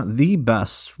 if not the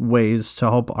best, ways to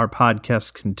help our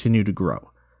podcast continue to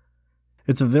grow.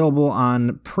 It's available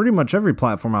on pretty much every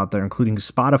platform out there, including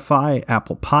Spotify,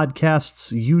 Apple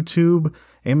Podcasts, YouTube,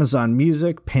 Amazon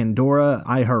Music, Pandora,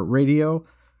 iHeartRadio.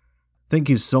 Thank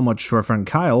you so much to our friend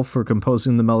Kyle for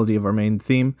composing the melody of our main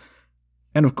theme.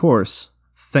 And of course,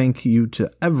 thank you to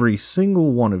every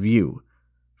single one of you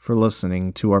for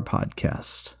listening to our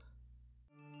podcast.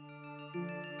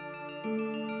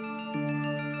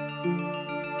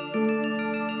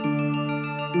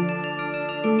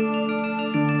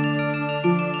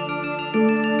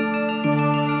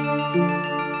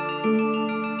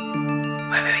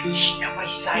 Nobody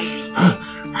say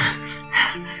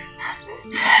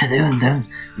anything.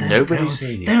 Nobody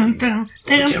say anything.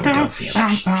 Don't see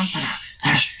him.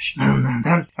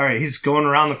 Alright, he's going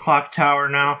around the clock tower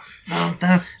now.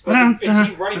 Is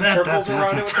he running circles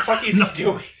around it? What the fuck is he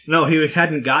doing? No, he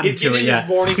hadn't gotten He's to it getting yet. his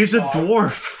morning He's a song.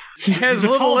 dwarf. He has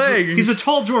little legs. He's a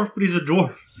tall dwarf, but he's a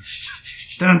dwarf.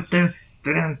 Dun, dun,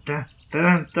 dun, dun,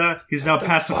 dun, dun. He's now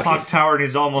past the clock tower and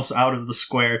he's almost out of the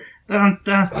square. Dun,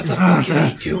 dun, What the fuck is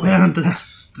he doing? dun, dun,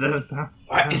 dun, dun.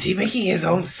 What, is he making his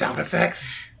own sound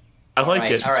effects? I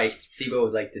like it. Alright, Sibo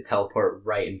would like to teleport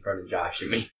right in front of Josh and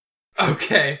me.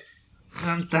 Okay.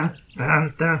 Dun, dun,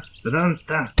 dun, dun, dun,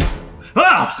 dun.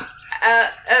 Ah!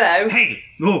 Hello. Hey,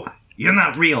 no, you're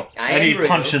not real. I And he am real.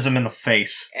 punches him in the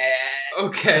face.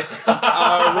 Okay.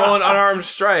 Roll an unarmed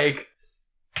strike.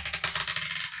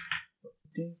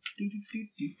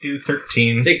 Do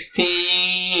 13.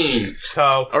 16.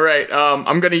 So All right.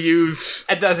 I'm gonna use.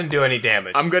 it doesn't do any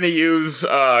damage. I'm gonna use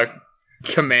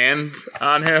command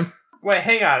on him. Wait,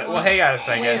 hang on. Well, hang on a Wait a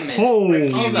second. minute.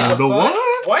 Oh, Hold up. the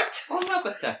what? What? Hold up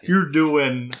a second. You're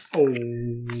doing. Oh.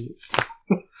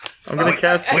 I'm gonna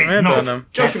cast wait, command no. on him.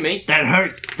 Josh and me. That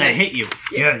hurt. That hit you.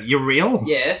 You're real?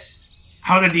 Yes.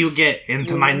 How did you get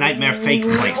into my nightmare fake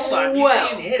place? Hold on, you Well.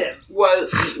 didn't hit him. Well,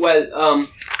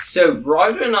 so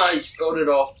Ryder and I started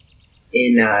off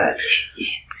in,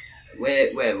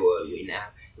 where were we now?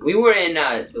 We were in,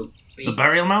 The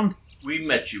burial mound? We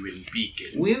met you in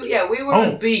Beacon. we were Oh.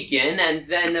 in Beacon, and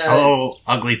then, Oh,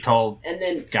 ugly tall and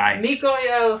then guy.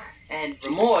 Mikael and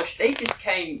Ramosh, they just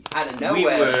came out of We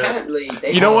nowhere. were- Apparently,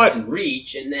 they You know what? couldn't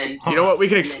reach, and then You know what? We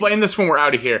can explain this when we're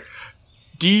out of here.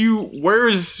 Where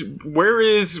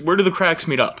do the cracks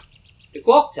meet up? the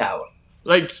clock tower.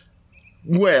 Like,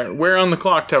 where? Where on the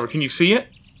clock tower? Can you see it?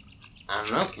 I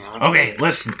don't know. Count. Okay,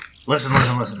 listen.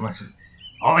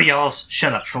 All y'all,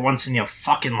 shut up for once in your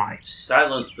fucking lives.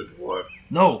 Silence the dwarf.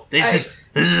 No, this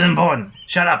is important.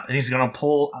 Shut up. And he's gonna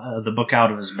pull the book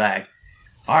out of his bag.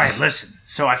 All right, listen.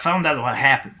 So I found out what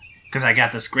happened because I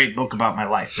got this great book about my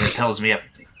life that tells me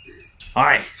everything. All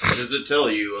right. What does it tell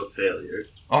you of failure?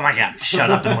 Oh my god,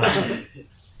 shut up and listen.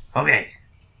 Okay.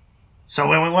 So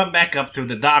when we went back up through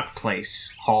the dark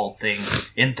place hall thing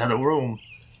into the room,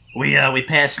 we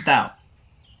passed out.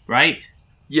 Right?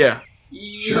 Yeah.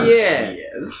 Yeah.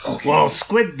 Yes. Well,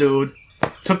 Squid Dude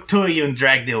took two of you and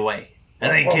dragged you away.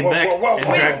 And then he came back and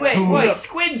dragged two. Wait,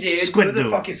 Squid Dude. Squid Who the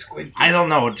Dude. fuck is Squid? I don't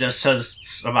know, it just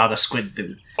says about a Squid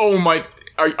Dude. Oh my.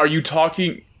 Are you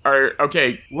talking?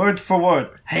 Okay. Word for word.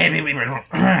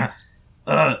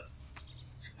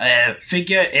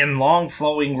 Figure in long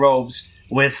flowing robes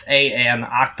with an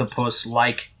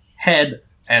octopus-like head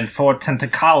and 4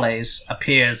 tentacles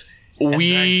appears and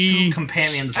drags 2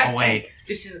 companions away.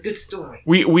 This is a good story.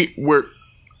 We're.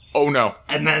 Oh no.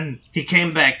 And then he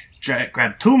came back,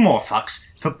 grabbed 2 more fucks,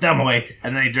 took them away,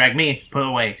 and then he dragged me, put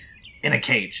away in a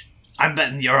cage. I'm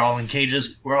betting you're all in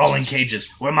cages. We're all in cages.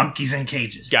 We're monkeys in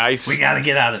cages. Guys. We gotta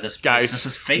get out of this place. Guys, This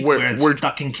is fake. we're We're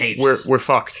stuck in cages. We're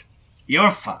fucked.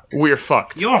 You're fucked. We're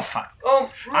fucked. You're fucked.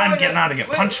 Oh, I'm getting out of here.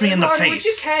 Punch me in the Ryder, face. Would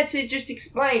you care to just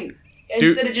explain Dude.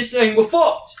 instead of just saying we're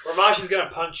fucked? Ramash is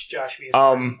gonna punch Josh me as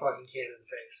hard as he fucking can in the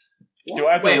face. Do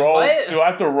I have to Wait, roll? what? Do I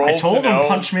have to roll I told to him know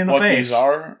punch me in the what face. these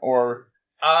are, or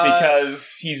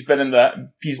because he's been in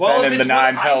the Well, if been in the it's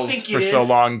 9 what I hells think for it so is-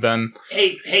 long? Then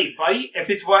Hey, buddy,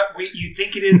 if it's what you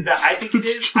think it is that I think it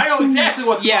is, I know exactly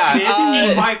what the Yeah, fuck it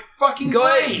is in my fucking Go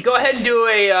brain. ahead. Go ahead and do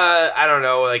a. I don't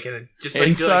know, like a just like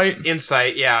Insight? do, like,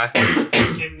 insight. Yeah.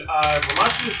 Can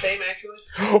Ramash do the same, actually?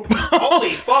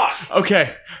 Holy fuck!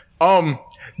 okay.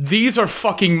 These are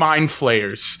fucking mind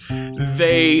flayers.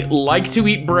 They like to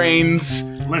eat brains,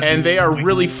 and they are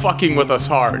really fucking with us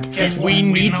hard. Guess what? We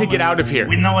need to know get what- out of here.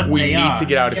 We know what We they need are. to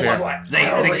get out of Guess here. what? They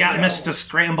I already got know. Mr.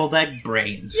 Scrambled Egg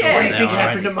brains. What do you over think there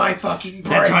happened to already. my fucking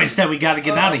brain? That's why I said we gotta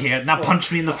get out of here. Now fuck.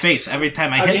 punch me in the face every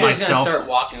time I Are hit you guys myself. gonna start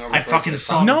walking over I towards fucking the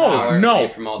saw- clock No, tower no,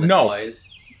 away from all the no.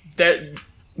 toys? That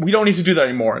we don't need to do that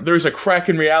anymore. There's a crack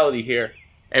in reality here,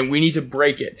 and we need to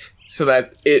break it so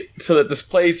that this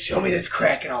place. Show me this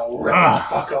crack and I'll rip Ugh. the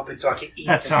fuck open so I can eat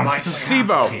That this sounds mind disgusting.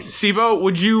 flayer.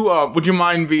 Sibo, would you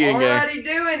mind being Already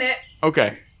doing it.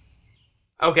 okay?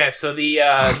 Okay, so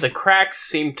the cracks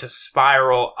seem to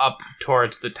spiral up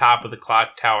towards the top of the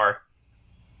clock tower.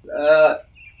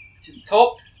 To the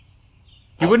top.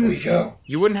 You There we wouldn't go.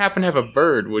 you wouldn't happen to have a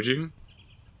bird, would you?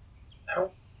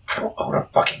 I don't own a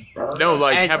fucking bird. No,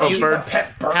 like And have a you- bird. A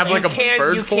pet bird. Have like a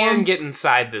bird You form? can get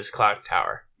inside this clock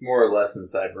tower. More or less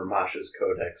inside Ramash's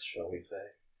codex, shall we say.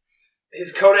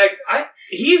 His Kodak,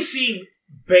 he's seen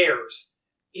bears.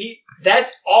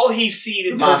 That's all he's seen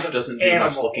in terms Ramash of doesn't do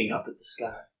animals. much looking up at the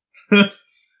sky.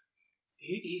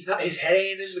 He's not. His head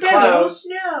ain't in the clouds.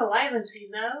 No, I haven't seen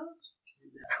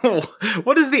those.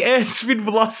 What is the airspeed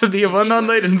velocity of an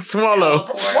unladen swallow?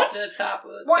 Teleport to the top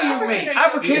of the What do you tower. mean?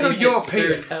 African or Using his European?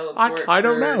 third teleport I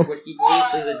don't for know. What he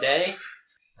believes is a day.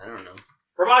 I don't know.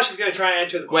 Ramash is going to try and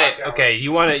enter the clock tower. Okay,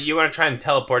 you want to try and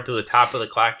teleport to the top of the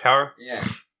clock tower? Yeah.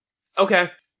 Okay.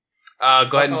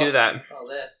 Go ahead and do that. All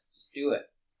this. Just do it.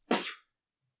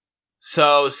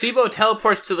 So, Sibo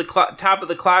teleports to the top of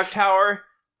the clock tower,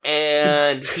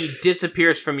 and he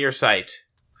disappears from your sight.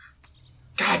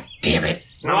 God damn it.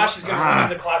 Ramash is going to run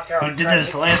in the clock tower. He and did try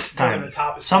this to last go to time. the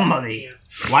top as Somebody. fast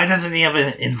as he can. Why doesn't he ever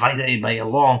invite anybody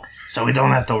along so we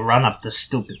don't have to run up this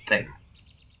stupid thing?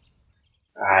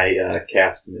 I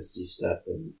cast Misty Step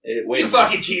and wait. You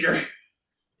fucking cheater.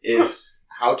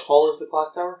 How tall is the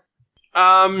clock tower?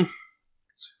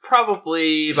 It's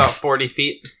probably about 40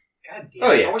 feet. God damn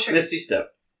Oh it. yeah, I wish I Misty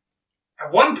Step.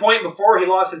 At one point before he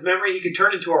lost his memory, he could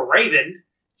turn into a raven.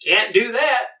 Can't do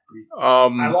that.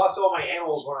 I lost all my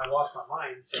animals when I lost my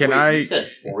mind. So. Can You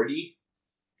said 40?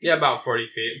 Yeah, about 40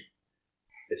 feet.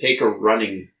 I take a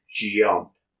running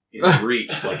jump and reach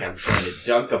like I'm trying to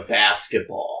dunk a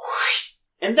basketball,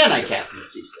 and then I cast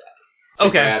Misty Step to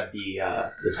Okay. grab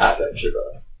the top edge of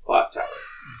the clock tower.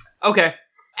 Okay.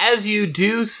 As you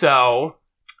do so,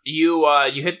 you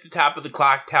hit the top of the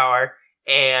clock tower,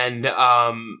 and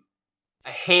a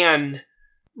hand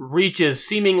reaches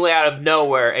seemingly out of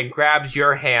nowhere and grabs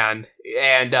your hand,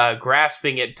 and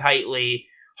grasping it tightly,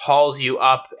 hauls you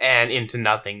up and into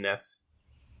nothingness.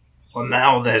 Well,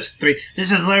 now there's 3.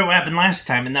 This is literally what happened last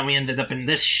time, and then we ended up in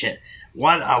this shit.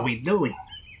 What are we doing?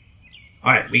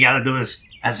 Alright, we gotta do this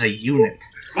as a unit.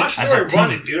 Ramash As is a already team.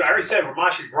 running, dude. I already said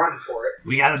Ramash is running for it.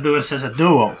 We gotta do this as a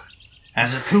duo.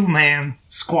 As a 2-man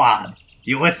squad.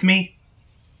 You with me,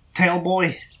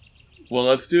 Tailboy? Well,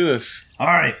 let's do this.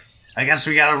 Alright, I guess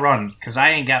we gotta run, because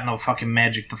I ain't got no fucking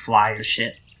magic to fly or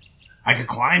shit. I could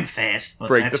climb fast, but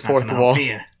Break that's the not fourth gonna wall. help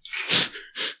here.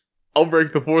 I'll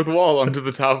break the fourth wall onto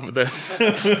the top of this.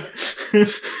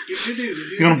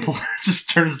 He's gonna pull, just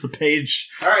turns the page.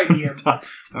 Alright, DM.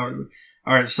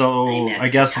 Alright, so I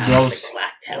guess those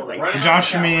Running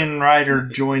Josh, on the me, tower. and Ryder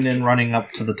join in running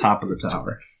up to the top of the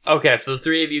tower. Okay, so the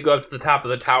three of you go up to the top of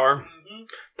the tower.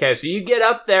 Okay, so you get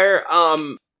up there.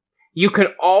 You can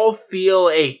all feel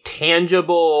a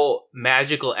tangible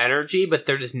magical energy, but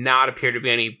there does not appear to be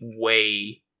any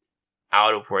way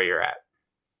out of where you're at.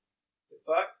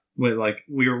 Fuck. Wait, like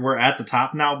we're at the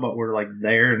top now, but we're like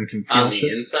there and can feel On the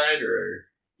shit. inside, or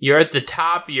You're at the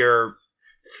top, you're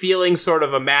feeling sort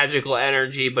of a magical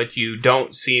energy, but you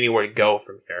don't see anywhere to go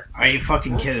from here. Are you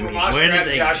fucking kidding me? Ramash Where did grabs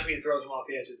they? Josh and throws him off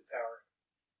the edge of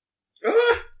the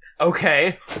tower.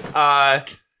 Okay,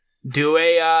 do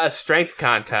a strength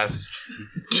contest.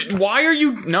 Why are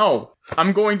you... No.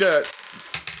 I'm going to...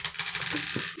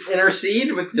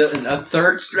 Intercede with a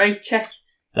third strength check.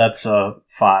 That's 5.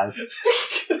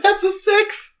 That's a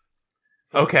 6.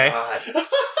 Okay.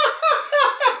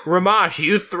 Ramash,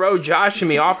 you throw Josh and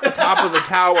me off the top of the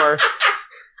tower.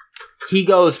 He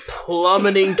goes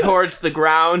plummeting towards the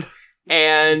ground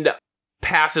and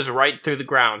passes right through the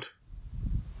ground.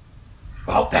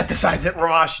 Well, that decides it.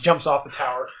 Ramash jumps off the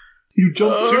tower. You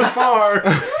jumped too far.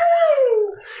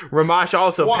 Ramash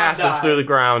also Swan passes dive. through the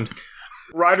ground.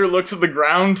 Ryder looks at the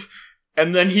ground,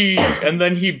 and then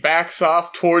he backs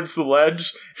off towards the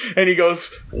ledge, and he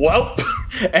goes, "Welp,"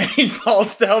 and he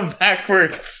falls down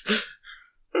backwards.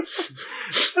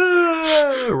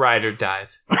 Ryder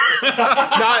dies. no,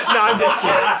 I'm just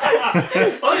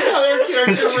kidding.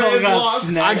 His tail got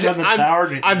snagged on the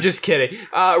tower. I'm just kidding.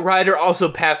 Ryder also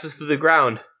passes through the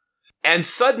ground. And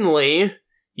suddenly,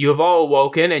 you have all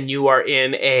awoken and you are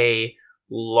in a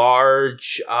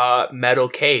large metal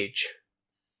cage.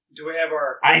 Do we have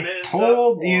our I equipment and stuff,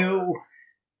 told or- you.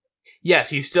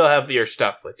 Yes, you still have your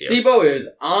stuff with you. Sibo is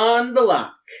on the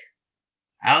lock.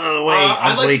 Out of the way,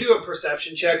 I'd ugly. like to do a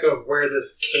perception check of where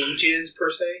this cage is,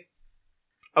 per se.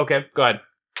 Okay, go ahead.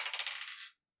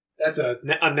 That's a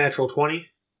unnatural 20.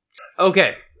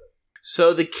 Okay,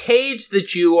 so the cage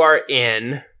that you are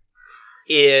in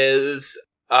is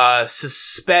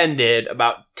suspended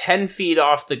about 10 feet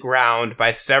off the ground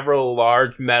by several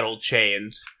large metal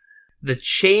chains. The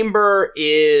chamber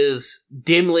is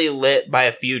dimly lit by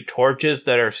a few torches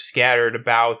that are scattered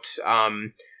about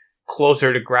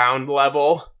closer to ground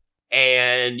level,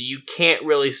 and you can't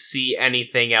really see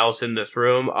anything else in this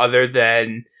room other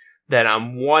than that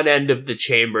on one end of the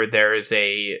chamber there is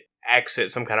a exit,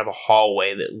 some kind of a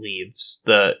hallway that leaves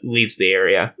the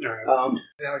area. Alright.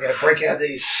 Now we gotta break out of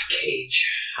this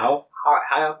cage. How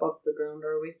high up the ground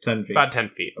are we? 10 feet. About 10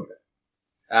 feet.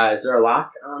 Is there a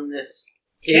lock on this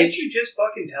Can't cage? you just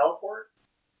fucking teleport?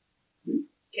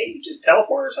 Can't you just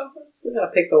teleport or something? Still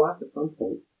gotta pick the lock at some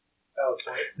point. Oh, it's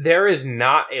fine. There is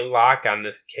not a lock on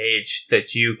this cage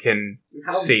that you can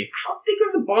see. How big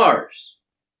are the bars?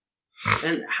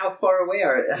 And how far away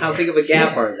how big of a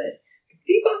gap are they?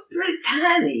 People pretty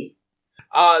tiny.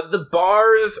 The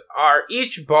bars are,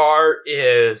 each bar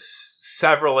is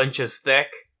several inches thick,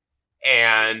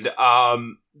 and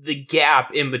the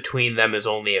gap in between them is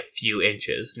only a few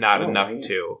inches, not enough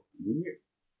to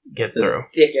get through.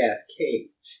 Thick ass cage.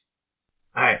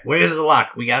 Alright, where's the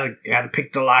lock? We gotta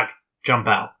pick the lock, jump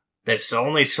out. That's the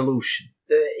only solution.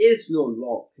 There is no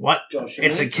lock. What? Josh,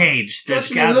 It's a cage. There's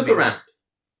Josh, gotta look be. around.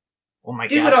 Oh my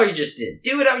Do god. what I just did.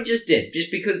 Do what I just did.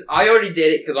 Just because I already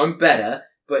did it, because I'm better.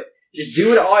 But just do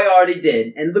what I already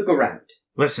did and look around.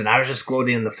 Listen, I was just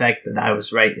gloating in the fact that I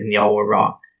was right and y'all were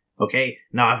wrong. Okay?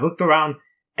 Now I've looked around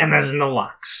and there's no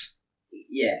locks.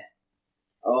 Yeah.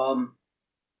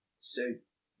 So,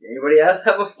 anybody else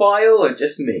have a file or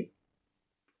just me?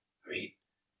 Wait,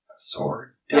 a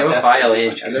sword. You have a That's file pretty in.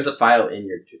 much good. There's a file in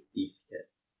your thief's kit.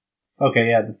 Okay,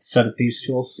 yeah, the set of thieves'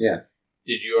 tools. Yeah.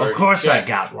 Did you Of course I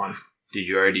got one. Did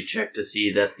you already check to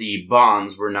see that the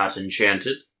bonds were not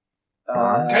enchanted? Can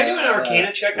I do an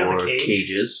Arcana check on Or the cage?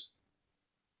 cages?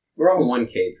 We're all in one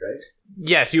cage, right?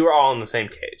 Yes, you were all in the same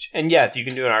cage. And yes, you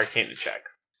can do an Arcana check.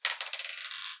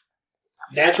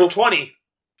 Natural 20.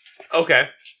 Okay.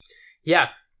 Yeah,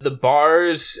 the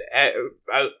bars...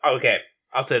 okay,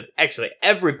 I'll say, actually,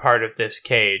 every part of this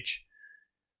cage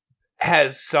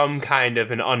has some kind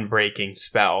of an unbreaking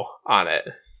spell on it.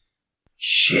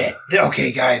 Shit.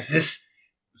 Okay, guys, this...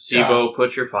 Sibo,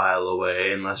 put your file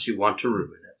away unless you want to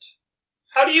ruin it.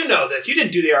 How do you know this? You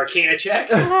didn't do the Arcana check.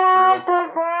 Let's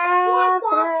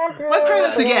try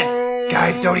this again.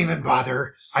 Guys, don't even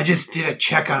bother. I just did a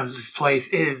check on this place.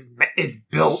 It's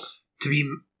built to be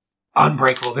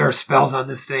unbreakable. There are spells on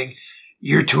this thing.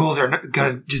 Your tools are not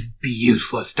gonna just be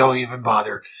useless. Don't even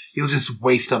bother. You'll just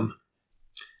waste them.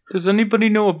 Does anybody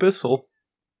know Abyssal?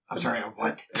 I'm sorry,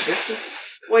 what?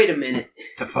 Wait a minute.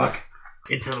 The fuck?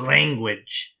 It's a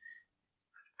language.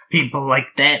 People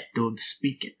like that don't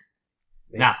speak it.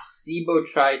 Nah. Sibo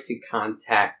tried to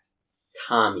contact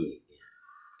Tommy.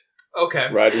 Okay.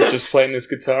 Ryder's just playing his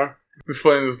guitar. He's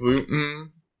playing his lute.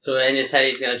 So in his head,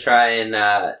 he's going to try and,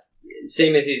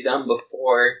 same as he's done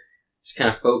before, just kind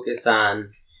of focus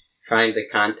on trying to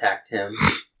contact him.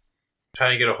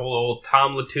 Trying to get a hold of old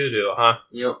Tom Latudu, huh?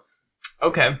 Yep.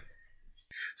 Okay.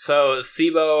 So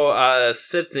Sibo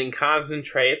sits and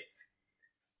concentrates,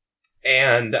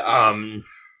 and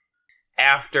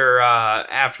after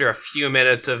a few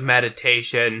minutes of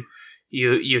meditation,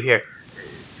 you hear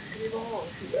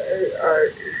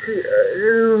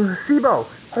Sibo!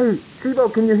 Hey,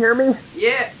 Sibo, can you hear me?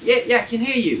 Yeah, I can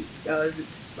hear you.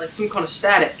 It's like some kind of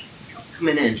static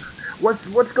coming in.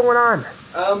 What's going on?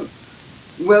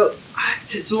 Well,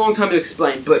 it's a long time to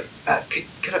explain, but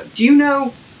do you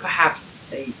know perhaps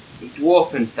a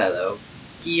dwarfen fellow?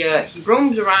 He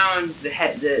roams around the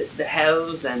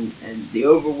hells and the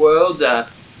overworld.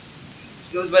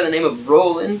 He goes by the name of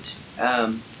Roland.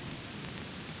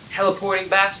 Teleporting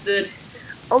bastard.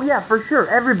 Oh yeah, for sure.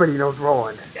 Everybody knows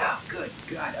Roland. Oh, good.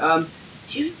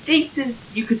 Do you think that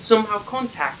you could somehow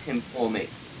contact him for me?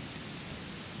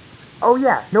 Oh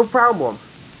yeah, no problem.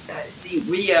 See,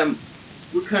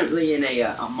 we're currently in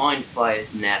a mind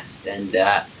flayer's nest, and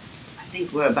I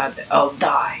think we're about to all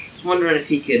die. I was wondering if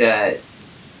he could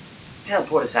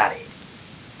teleport us out of here.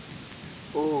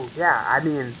 Oh yeah, I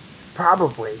mean,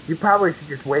 probably. You probably should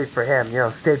just wait for him.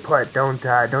 Stay put. Don't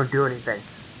do anything.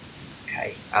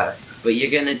 Okay. But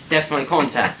you're gonna definitely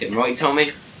contact him, right,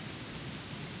 Tommy?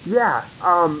 Yeah.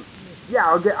 Yeah.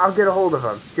 I'll get a hold of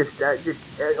him. Just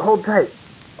hold tight.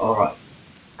 All right.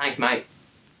 Thanks, mate.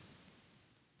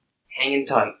 Hanging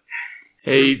tight.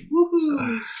 Hey,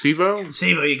 Woohoo! Sibo?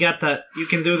 Sibo, you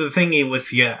can do the thingy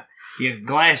with your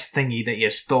glass thingy that you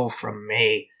stole from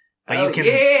me. But you can...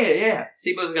 Yeah.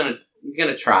 Sibo's he's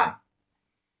gonna try.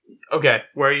 Okay,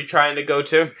 where are you trying to go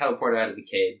to? Teleport out of the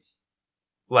cage.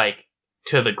 Like,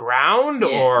 to the ground,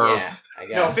 Yeah, or yeah, I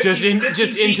guess. No, just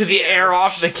 50 into the air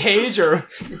off the cage, or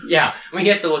Yeah, I mean, he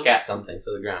has to look at something,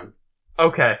 so the ground.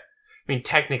 okay. I mean,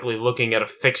 technically, looking at a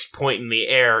fixed point in the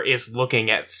air is looking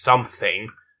at something.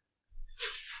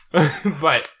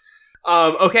 But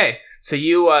okay. So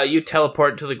you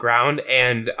teleport to the ground,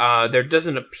 and there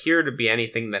doesn't appear to be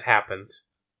anything that happens.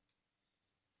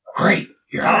 Great.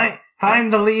 You're out.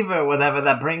 Find the lever, whatever,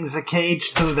 that brings the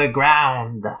cage to the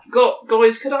ground.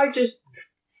 Guys, could I just...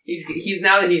 He's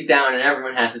now that he's down and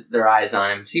everyone has their eyes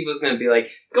on him, Sibo's gonna be like,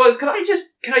 guys, could I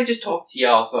just talk to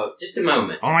y'all for just a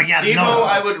moment? Oh my god, Sibo, no.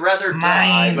 I would rather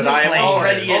die, but I am flayers.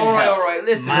 already in hell. Alright,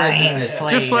 listen.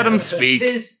 Just let him speak.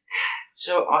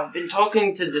 So I've been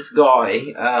talking to this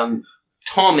guy,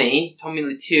 Tommy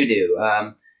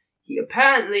Latudu. He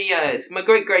apparently, it's my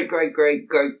great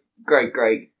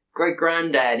great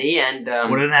granddaddy, and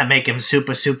Wouldn't that make him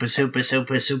super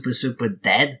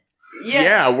dead?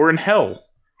 Yeah, we're in hell.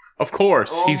 Of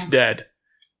course, he's dead.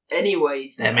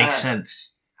 Anyways, That makes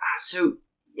sense. So,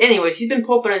 anyways, he's been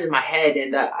popping into my head,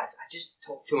 and I just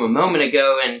talked to him a moment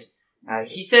ago, and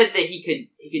he said that he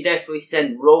could definitely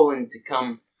send Roland to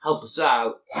come help us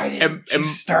out. Why didn't you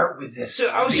start with this? So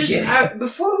I was just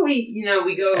before we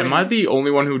go. Am I the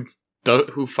only one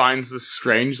who finds this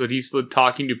strange that he's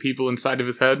talking to people inside of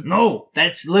his head? No,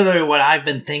 that's literally what I've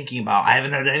been thinking about. I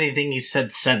haven't heard anything he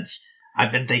said since.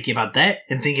 I've been thinking about that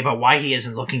and thinking about why he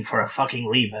isn't looking for a fucking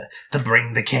lever to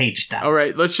bring the cage down. All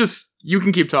right, you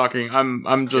can keep talking.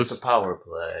 I'm just... It's a power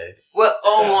play. Well,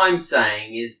 all I'm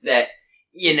saying is that,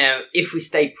 if we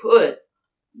stay put,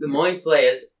 the Mind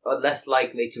Flayers are less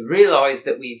likely to realise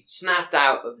that we've snapped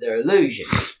out of their illusion.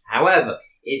 However,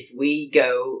 if we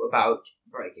go about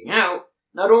breaking out,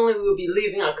 not only will we be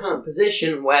leaving our current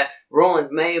position where Roland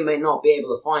may or may not be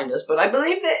able to find us, but I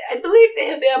believe that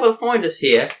he'll be able to find us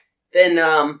here. Then,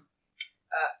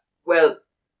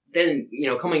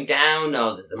 coming down,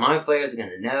 the Mind Flayers are going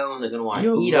to know, and they're going to want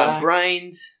to eat our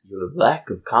brains. Your lack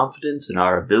of confidence in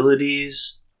our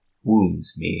abilities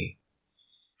wounds me.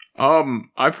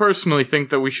 I personally think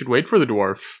that we should wait for the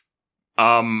dwarf.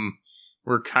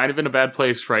 We're kind of in a bad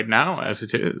place right now, as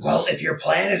it is. Well, if your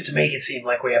plan is to make it seem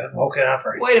like we haven't woken up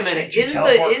or anything, wait a minute,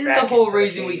 isn't the whole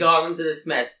reason we got into this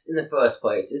mess in the first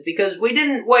place is because we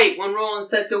didn't wait when Roland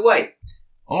said to wait?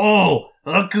 Oh,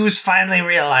 look who's finally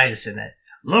realizing it.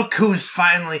 Look,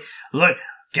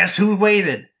 guess who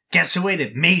waited?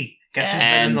 Me. Guess who's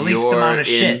been in the least amount of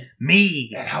shit?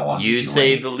 Me. And how long You did you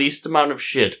say wait? the least amount of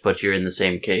shit, but you're in the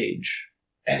same cage.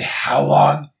 And how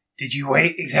long did you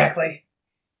wait exactly?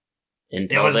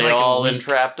 Until It was they like a all week.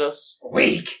 entrapped us? A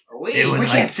week. It was we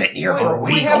like- can't sit here for a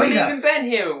week. We haven't Wait even us. been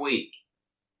here a week.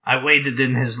 I waited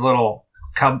in his little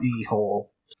cubby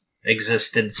hole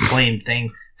existence playing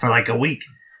thing for like a week.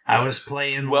 I was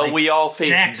playing We all face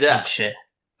jacks and death. shit.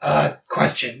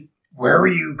 Question. Where were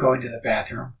you going to the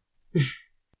bathroom?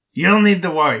 You don't need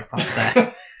to worry about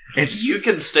that. You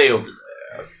can stay over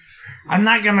there. I'm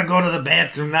not gonna go to the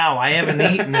bathroom now. I haven't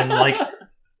eaten in like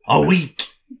a week.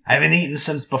 I haven't eaten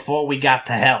since before we got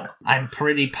to hell. I'm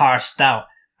pretty parsed out.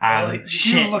 You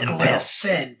Shit look and a little piss.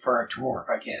 thin for a dwarf,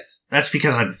 I guess. That's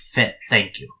because I'm fit.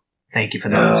 Thank you for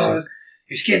noticing.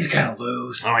 Your skin's kind of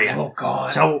loose. Oh, yeah. A little gone.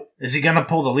 So, is he gonna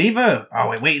pull the lever? Or are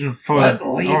we waiting for What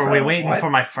lever? Or are we waiting What? for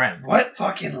my friend? What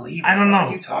fucking lever? I don't know. What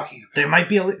are you talking about? There might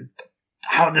be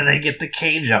how did they get the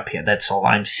cage up here? That's all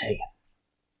I'm saying.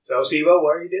 So, Sibo,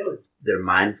 what are you doing? They're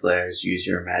mind flares. Use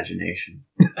your imagination.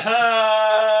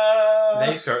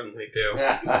 They certainly do.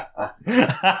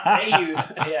 They use,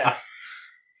 yeah.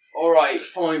 Alright,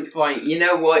 fine. You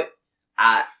know what?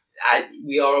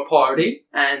 We are a party,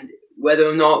 and whether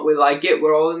or not we like it,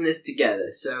 we're all in this together.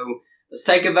 So, let's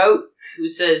take a vote. Who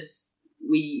says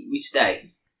we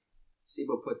stay?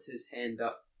 Sibo puts his hand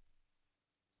up.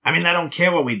 I mean, I don't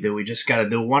care what we do. We just gotta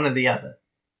do one or the other.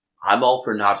 I'm all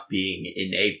for not being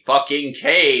in a fucking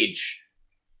cage.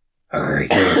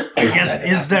 Agreed.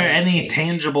 Is there any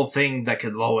tangible thing that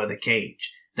could lower the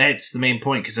cage? That's the main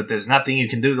point, because if there's nothing you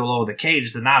can do to lower the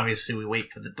cage, then obviously we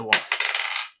wait for the dwarf.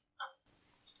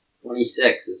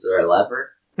 26. Is there a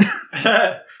lever?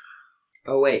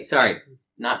 Oh, wait. Sorry.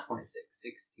 Not 26.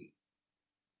 16.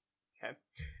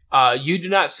 You do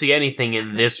not see anything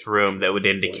in this room that would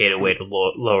indicate a way to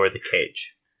lower the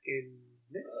cage.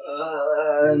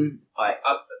 Alright,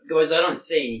 guys, I don't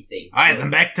say anything. Alright, then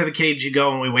back to the cage you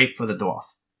go and we wait for the dwarf.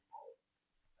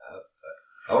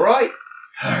 Alright.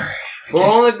 Alright. We're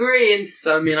all agreeing,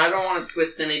 so I mean, I don't want to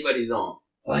twist anybody's arm.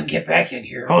 Well, then get back in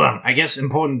here. Hold on, I guess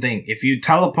important thing. If you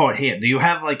teleport here, do you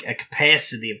have like a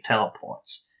capacity of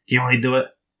teleports? Can you only do it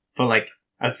for like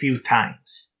a few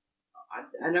times?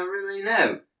 I don't really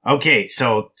know. Okay,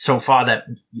 so far that,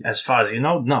 as far as you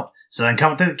know, no. So then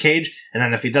come to the cage, and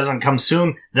then if he doesn't come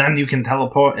soon, then you can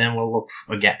teleport and we'll look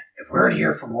again. If we're in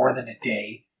here for more than a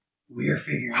day, we're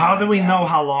figuring How do we out. know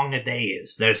how long a day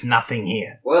is? There's nothing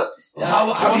here. Well,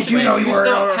 How did you know you were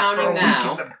start for counting a week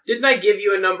now. in the- Didn't I give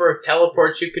you a number of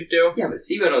teleports you could do? Yeah, but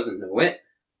Siva doesn't know it.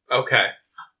 Okay.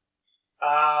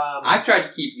 I've tried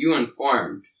to keep you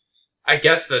informed. I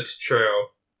guess that's true.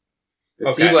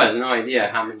 But Okay. Siva has no idea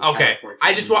how many. Okay. teleports I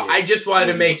he just can wanted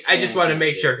do. to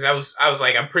make sure, because I was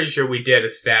like, I'm pretty sure we did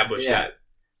establish Yeah. that.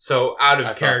 So out I of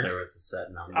thought character, there was a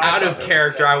set number. out of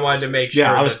character, I wanted to make sure.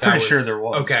 Yeah, I was that pretty was, sure there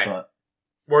was. Okay, But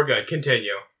we're good.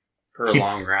 Continue. Per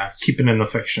long rest. keep it in the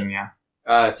fiction, yeah.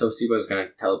 So Siva's gonna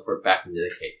teleport back into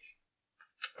the cage.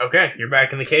 Okay, you're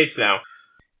back in the cage now.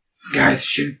 Guys,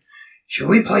 should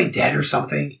we play dead or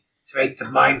something to make the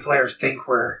mind flayers think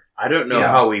we're I don't know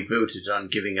how we voted on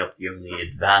giving up the only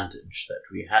advantage that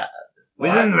we had. We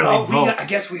didn't really vote. I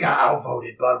guess we got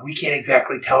outvoted, but we can't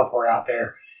exactly teleport out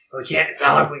there. We can't. It's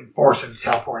not like we can force him to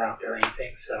teleport out there or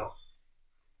anything. So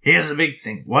here's the big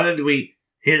thing.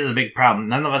 Here's the big problem.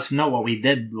 None of us know what we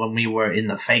did when we were in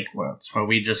the fake worlds. Were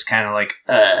we just kind of like,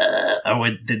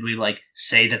 or did we like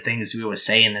say the things we were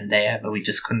saying in there, but we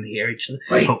just couldn't hear each other?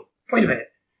 Wait a minute.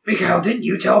 Mikhail, didn't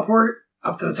you teleport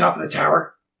up to the top of the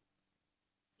tower?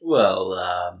 Well,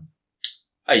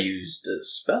 I used a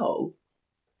spell.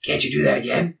 Can't you do that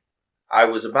again? I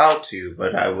was about to,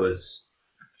 but I was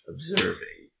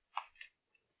observing.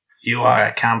 You are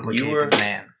a complicated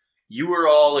man. You were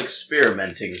all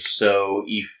experimenting so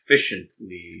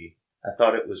efficiently. I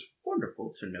thought it was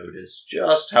wonderful to notice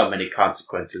just how many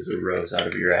consequences arose out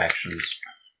of your actions.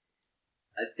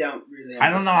 I don't really. I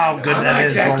don't know how good that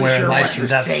is when we're in life and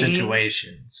death saying.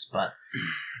 situations, but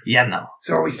yeah, no.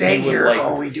 So are we staying here or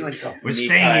are we doing something? We're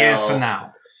staying here for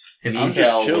now. If I'm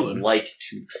just would like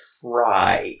to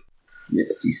try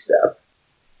Misty Step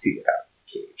to get out of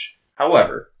the cage.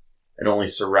 However, it only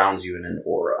surrounds you in an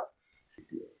aura.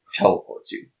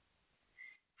 Teleports you.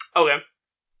 Okay.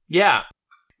 Yeah.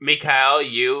 Mikhail,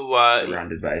 you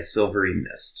surrounded by a silvery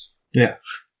mist. Yeah.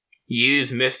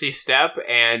 Use Misty Step,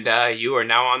 and you are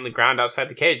now on the ground outside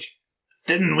the cage.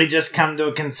 Didn't we just come to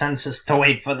a consensus to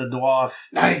wait for the dwarf?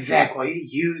 Not exactly.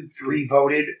 You three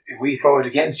voted, and we voted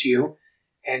against you.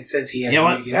 And since he has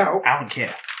to get out, I don't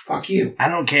care. Fuck you. I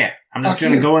don't care. I'm just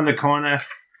gonna go in the corner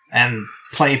and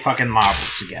play fucking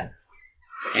marbles again.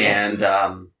 And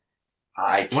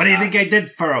what do you think I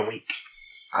did for a week?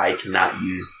 I cannot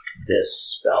use this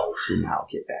spell to now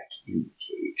get back in the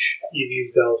cage. You've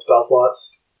used spell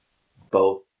slots?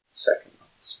 Both second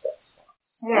spell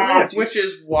slots. Yeah, which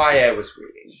is why I was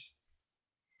waiting.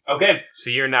 Okay, so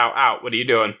you're now out. What are you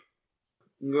doing?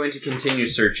 I'm going to continue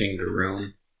searching the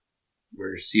room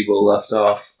where Sibo left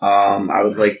off. I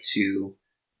would like to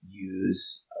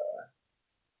use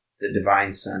the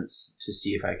Divine Sense to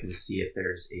see if I can see if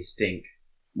there's a stink,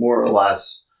 more or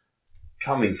less,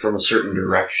 coming from a certain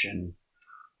direction.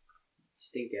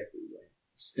 Stink everywhere.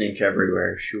 Stink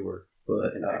everywhere, sure.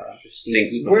 But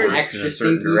stinks the most in a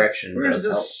certain direction. Where's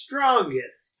the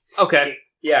strongest? Okay,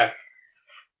 yeah.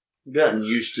 Gotten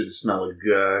used to the smell of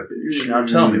garbage. Now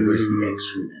tell me, where's the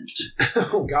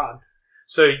excrement? Oh, God.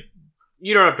 So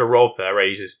you don't have to roll for that,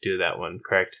 right? You just do that one,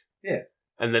 correct? Yeah.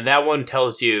 And then that one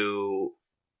tells you...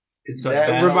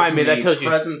 Remind me, that tells you...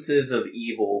 presences of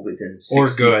evil within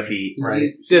 60 feet. Right.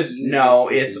 No,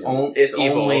 it's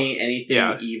only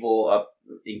anything evil up.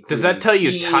 Does that tell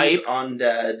you fiends, type?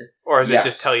 Undead. Or does it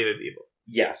just tell you there's evil?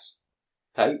 Yes.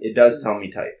 Type? It does tell me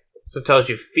type. So it tells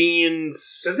you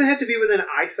fiends... Doesn't it have to be within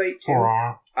eyesight, too?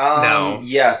 No.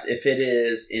 Yes, if it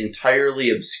is entirely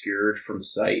obscured from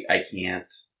sight, I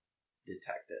can't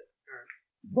detect it.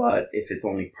 But if it's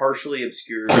only partially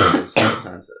obscured, I can still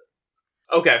sense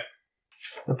it. Okay.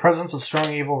 The presence of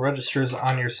strong evil registers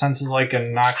on your senses like a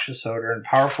noxious odor, and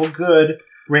powerful good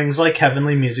rings like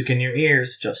heavenly music in your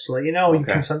ears. Just to let you know, you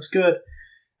can sense good.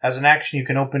 As an action, you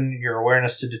can open your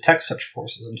awareness to detect such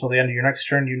forces. Until the end of your next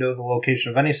turn, you know the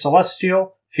location of any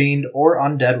celestial, fiend, or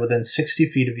undead within 60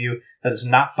 feet of you that is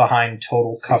not behind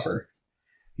total cover.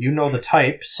 You know the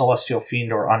type, celestial,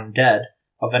 fiend, or undead,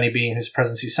 of any being whose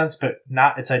presence you sense, but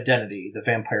not its identity. The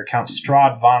vampire Count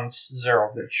Strahd von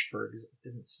Zarovich, for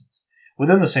instance.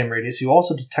 Within the same radius, you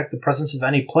also detect the presence of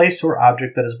any place or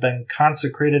object that has been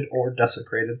consecrated or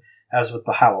desecrated, as with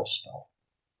the Hallow spell.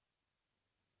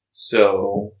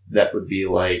 So that would be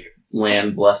like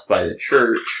land blessed by the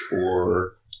church,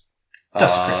 or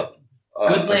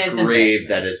Good land a grave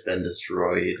that has been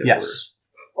destroyed. Yes.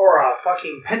 Or a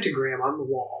fucking pentagram on the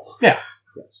wall. Yeah.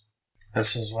 Yes.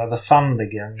 This is where the fun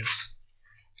begins.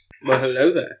 Well,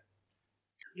 hello there.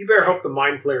 You better hope the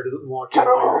mind flayer doesn't walk in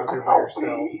while you're out there by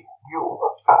yourself.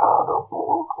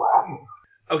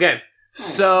 Okay,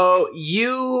 so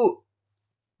you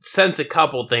sense a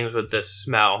couple things with this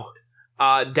smell.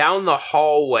 Down the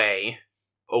hallway,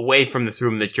 away from this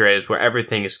room that you're in, is where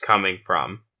everything is coming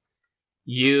from.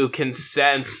 You can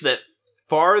sense that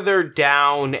farther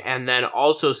down and then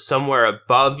also somewhere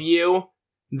above you,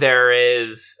 there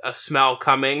is a smell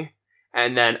coming.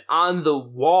 And then on the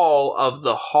wall of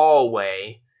the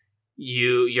hallway,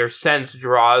 your sense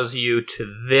draws you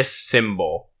to this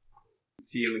symbol.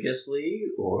 Fumigously,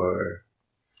 or?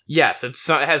 Yes, it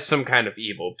has some kind of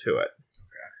evil to it.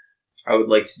 I would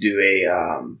like to do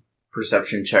a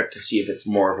perception check to see if it's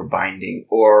more of a binding,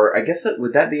 or I guess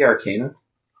would that be Arcana?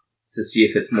 To see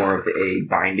if it's more of a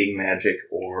binding magic,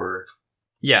 or...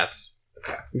 Yes.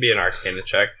 Okay. Be an Arcana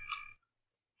check.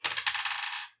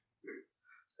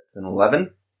 It's an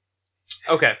 11.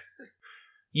 Okay.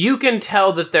 You can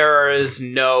tell that there is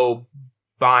no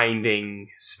binding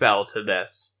spell to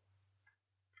this,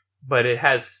 but it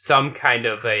has some kind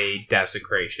of a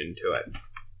desecration to it.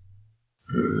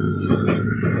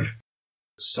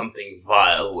 Something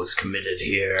vile was committed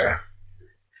here.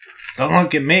 Don't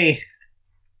look at me.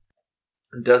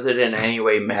 Does it in any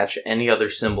way match any other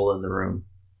symbol in the room?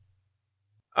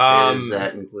 Does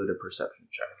that include a perception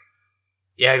check?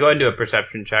 Yeah, go ahead and do a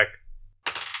perception check.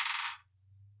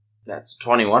 That's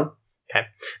 21. Okay.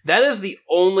 That is the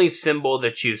only symbol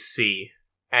that you see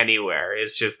anywhere.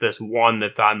 It's just this one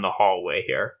that's on the hallway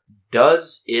here.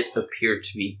 Does it appear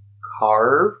to be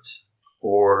carved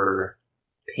or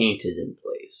painted in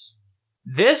place?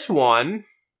 This one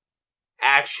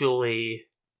actually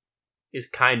is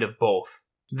kind of both.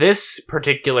 This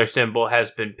particular symbol has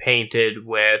been painted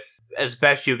with, as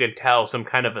best you can tell, some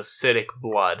kind of acidic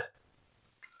blood.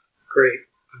 Great.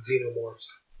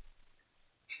 Xenomorphs.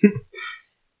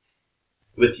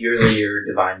 With your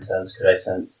divine sense, could I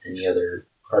sense any other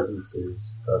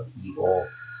presences of evil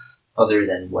other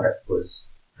than what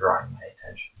was drawing my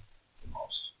attention the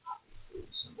most? Obviously,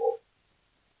 the symbol.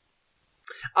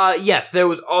 Yes, there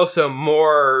was also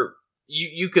more.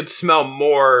 You could smell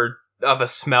more of a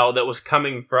smell that was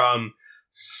coming from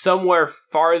somewhere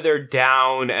farther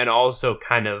down and also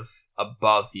kind of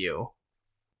above you.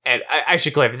 And I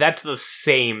should clarify, that's the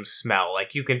same smell.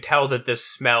 Like, you can tell that this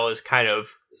smell is kind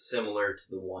of similar to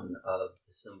the one of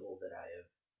the symbol that I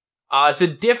have. It's a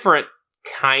different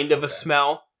kind of a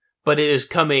smell, but it is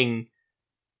coming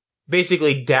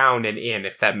basically down and in,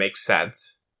 if that makes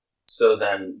sense. So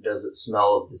then, does it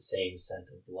smell of the same scent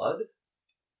of blood?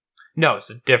 No,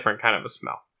 it's a different kind of a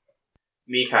smell.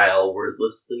 Mikhail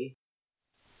wordlessly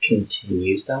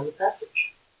continues down the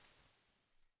passage.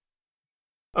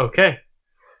 Okay.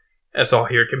 As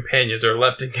all your companions are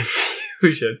left in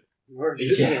confusion. We're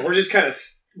just kind of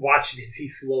watching as he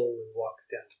slowly walks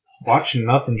down. Watching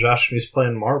nothing. Joshua's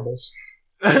playing marbles.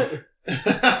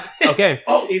 Okay.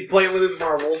 Oh, he's playing with his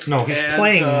marbles. No, he's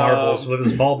playing marbles with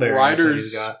his ball bearings that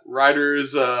he's got.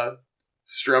 Ryder's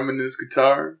strumming his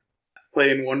guitar,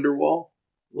 playing Wonderwall.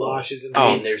 I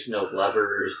mean, there's no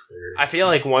levers. I feel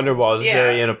like Wonderwall is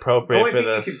very inappropriate for this.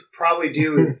 The only thing you could probably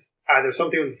do is either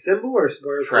something with the symbol or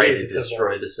try to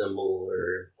destroy the symbol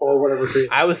or whatever.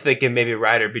 I was thinking maybe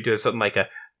Ryder would be doing something like a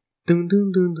dun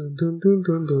dun dun dun dun dun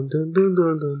dun dun dun dun dun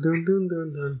dun dun dun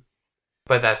dun dun.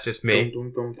 But that's just me.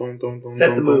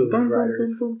 Set the mood, Ryder.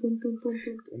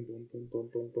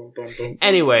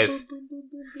 Anyways,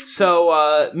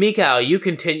 so Mikhail, you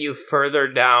continue further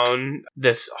down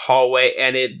this hallway,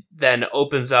 and it then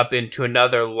opens up into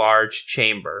another large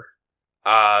chamber.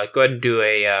 Go ahead and do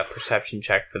a perception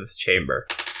check for this chamber.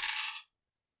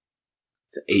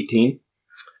 It's 18.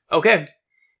 Okay.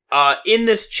 In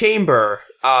this chamber,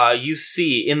 you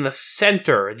see in the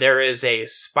center there is a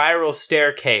spiral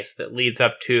staircase that leads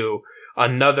up to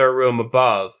another room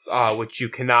above, which you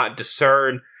cannot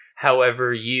discern.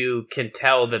 However, you can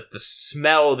tell that the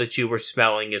smell that you were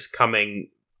smelling is coming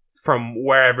from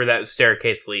wherever that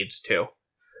staircase leads to.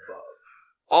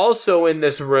 Also in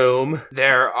this room,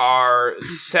 there are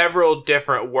several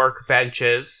different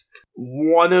workbenches.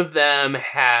 One of them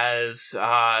has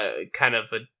kind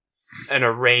of an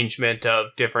arrangement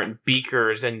of different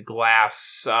beakers and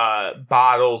glass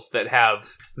bottles that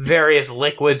have various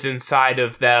liquids inside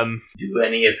of them. Do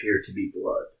any appear to be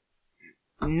blood?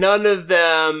 None of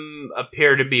them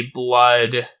appear to be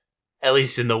blood, at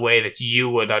least in the way that you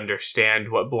would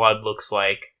understand what blood looks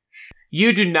like.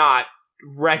 You do not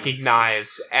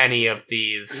recognize any of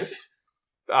these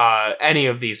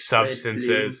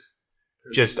substances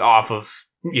just off of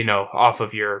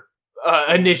your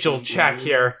initial check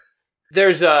here.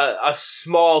 There's a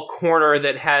small corner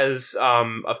that has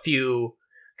a few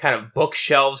kind of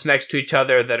bookshelves next to each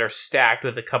other that are stacked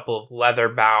with a couple of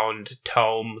leather-bound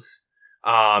tomes.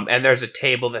 And there's a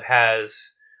table that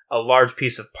has a large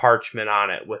piece of parchment on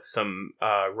it with some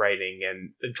writing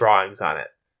and drawings on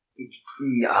it.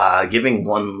 Giving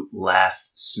one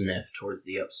last sniff towards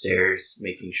the upstairs,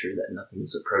 making sure that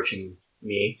nothing's approaching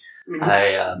me,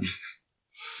 I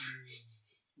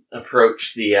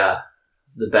approach the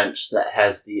bench that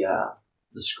has the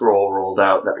scroll rolled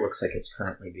out that looks like it's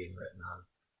currently being written on.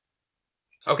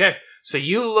 Okay, so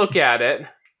you look at it,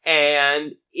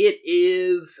 and it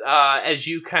is, as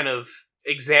you kind of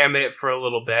examine it for a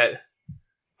little bit,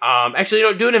 actually,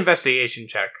 do an investigation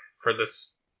check for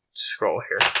this scroll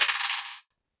here.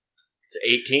 It's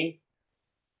 18.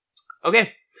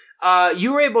 Okay.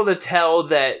 You were able to tell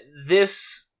that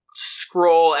this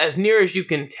scroll, as near as you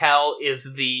can tell,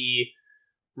 is the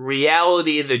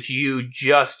reality that you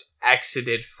just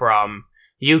exited from,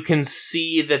 you can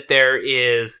see that there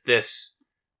is this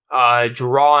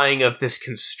drawing of this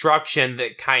construction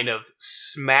that kind of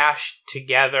smashed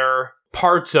together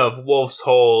parts of Wolf's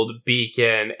Hold,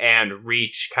 Beacon, and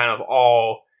Reach kind of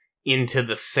all into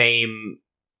the same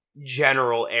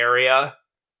general area.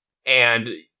 And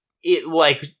it,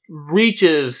 like,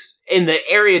 reaches, in the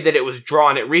area that it was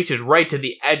drawn, it reaches right to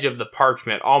the edge of the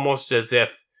parchment, almost as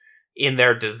if in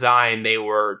their design they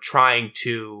were trying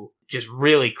to just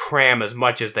really cram as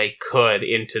much as they could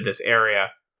into this area.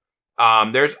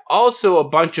 There's also a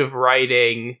bunch of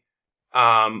writing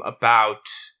about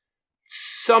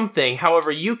something.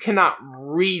 However, you cannot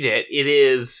read it. It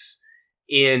is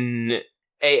in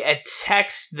a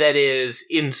text that is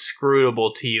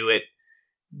inscrutable to you. It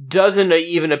doesn't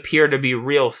even appear to be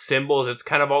real symbols. It's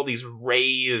kind of all these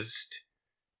raised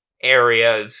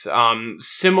areas,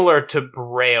 similar to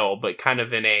Braille, but kind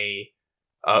of in a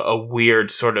weird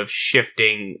sort of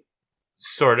shifting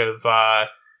sort of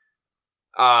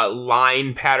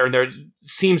line pattern. There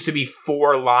seems to be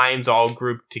 4 lines all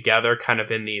grouped together, kind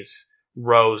of in these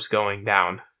rows going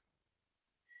down.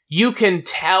 You can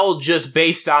tell just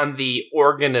based on the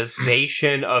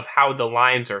organization of how the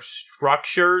lines are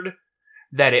structured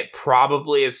that it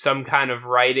probably is some kind of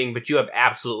writing, but you have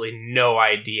absolutely no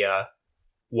idea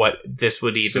what this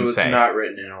would even say. So it's not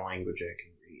written in a language I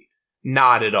can read?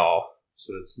 Not at all.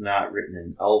 So it's not written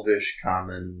in Elvish,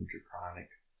 Common, Draconic,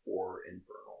 or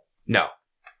Infernal? No.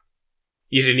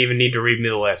 You didn't even need to read me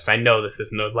the list. I know this is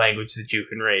no language that you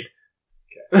can read.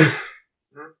 Okay.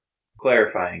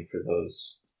 Clarifying for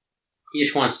those. He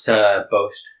just wants to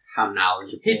boast how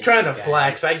knowledgeable He's trying to he is.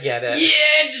 flex, I get it.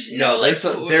 Yeah, just No, know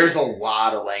there's a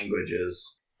lot of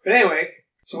languages. But anyway,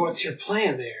 so what's your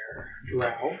plan there,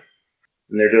 Drow?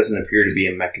 And there doesn't appear to be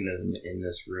a mechanism in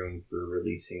this room for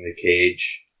releasing the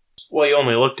cage. Well, you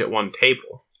only looked at one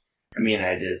table. I mean,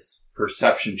 I did a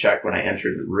perception check when I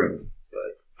entered the room,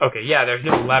 but... Okay, yeah, there's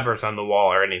no levers on the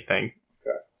wall or anything.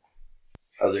 Okay.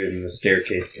 Other than the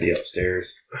staircase to the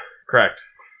upstairs. Correct.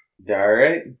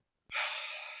 Alright.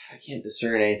 I can't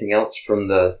discern anything else from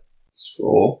the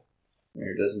scroll.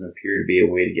 There doesn't appear to be a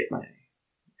way to get my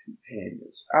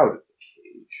companions out of the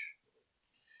cage.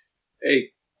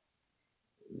 Hey.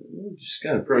 I'm just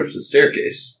gonna approach the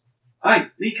staircase.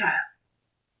 Hey, Mikael.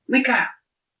 Mikael.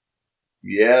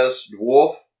 Yes,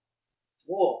 dwarf?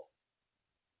 Dwarf.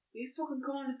 You fucking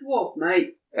calling a dwarf,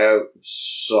 mate? Oh,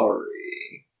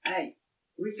 sorry. Hey,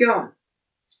 where you going?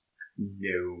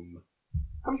 Gnome.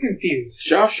 I'm confused.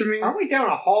 Joshua? Aren't we down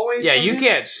a hallway? Yeah, from you him?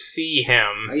 can't see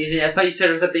him. I thought you said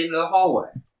it was at the end of the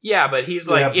hallway. Yeah, but he's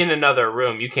like in another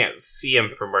room. You can't see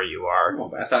him from where you are. Oh,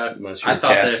 but I thought Unless you're I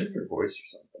thought casting that your voice or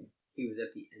something. he was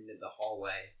at the end of the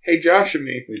hallway. Hey, Joshua.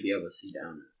 We'd be able to see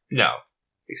down there. No.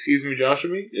 Excuse me,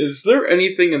 Joshua. Is there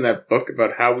anything in that book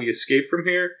about how we escape from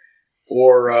here?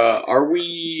 Or are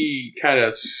we kind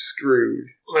of screwed?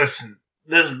 Listen,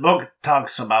 this book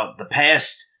talks about the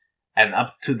past and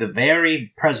up to the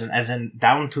very present, as in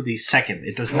down to the second.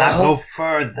 It does not go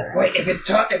further. Wait, if it's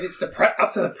up to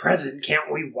the present, can't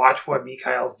we watch what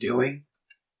Mikael's doing?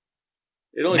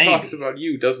 It only Maybe. talks about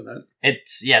you, doesn't it?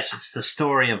 It's the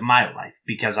story of my life,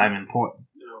 because I'm important.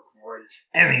 Oh, great.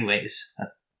 Anyways,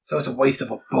 So it's a waste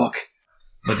of a book.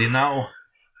 but you know,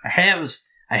 I has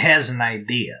an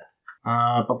idea.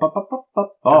 Don't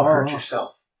hurt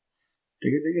yourself. Do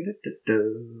you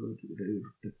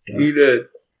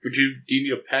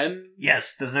need a pen?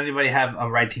 Yes, does anybody have a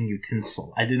writing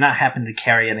utensil? I do not happen to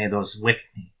carry any of those with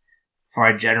me, for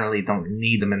I generally don't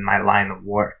need them in my line of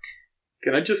work.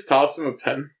 Can I just toss him a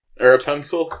pen? Or a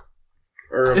pencil?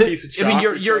 Or a piece of chalk? I mean,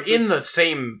 or you're something? in the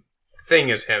same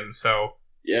thing as him, so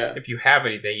Yeah, if you have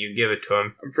anything, you give it to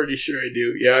him. I'm pretty sure I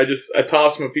do. Yeah, I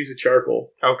toss him a piece of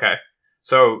charcoal. Okay.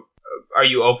 So, are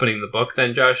you opening the book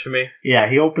then, Joshua? Yeah,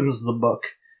 he opens the book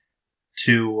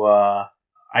to,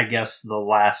 I guess, the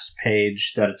last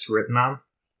page that it's written on.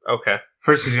 Okay.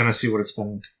 First, he's gonna see what it's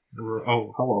been.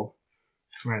 Oh, hello.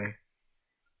 It's ready.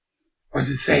 What does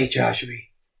it say, Joshua?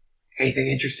 Anything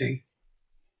interesting?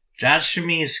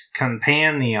 Jashmi's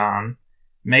companion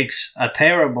makes a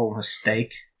terrible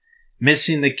mistake,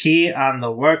 missing the key on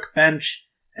the workbench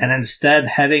and instead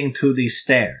heading to the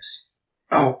stairs.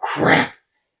 Oh, crap.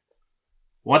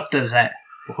 What does that...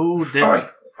 Who did...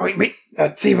 Wait,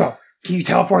 Sivo, can you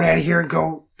teleport out of here and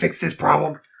go fix this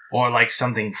problem? Or like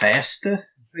something faster?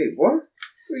 Wait, what?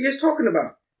 What are you guys talking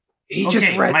about? He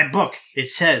just read... my book. It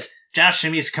says,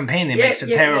 Jashmi's companion Yeah, makes a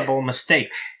yeah, terrible mistake.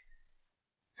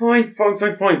 Fine. I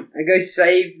go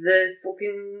save the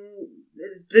fucking...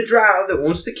 the drow that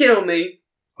wants to kill me.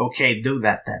 Okay, do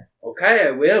that then. Okay,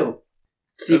 I will.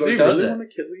 Sibo does it. want to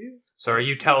kill you? So are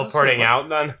you teleporting out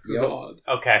then? This is odd.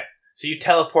 Okay. So you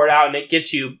teleport out, and it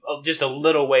gets you just a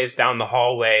little ways down the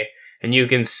hallway, and you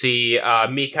can see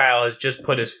Mikhail has just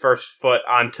put his first foot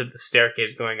onto the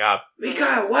staircase going up.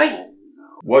 Mikhail, wait!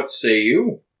 What say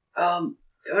you? Turn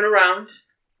around.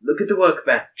 Look at the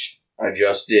workbench. I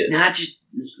just did. Now just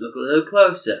look a little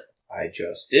closer. I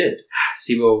just did.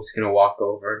 Sibo's gonna walk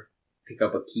over, pick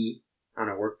up a key on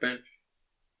a workbench.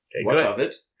 Okay, What good. of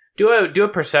it? Do a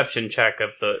perception check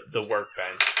of the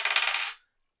workbench.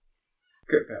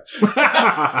 Good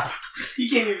job. You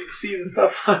can't even see the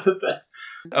stuff on the bed.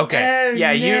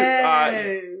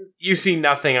 Okay. You see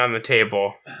nothing on the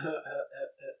table.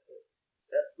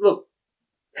 Look,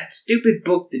 that stupid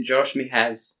book that Joshua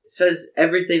has says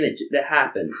everything that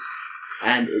happens.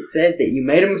 And it said that you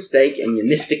made a mistake and you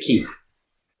missed a key.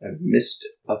 I missed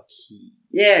a key.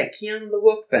 Yeah, key on the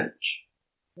workbench.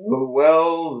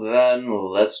 Well, then,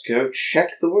 let's go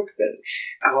check the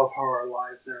workbench. I love how our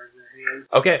lives are in their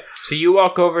hands. Okay, so you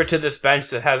walk over to this bench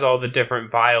that has all the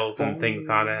different vials and things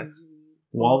on it.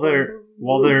 While they're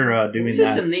doing This is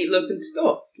that, some neat looking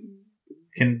stuff.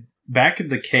 can back at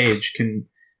the cage, can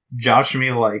Joshua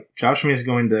is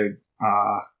going to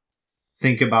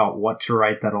think about what to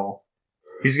write that'll.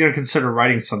 He's going to consider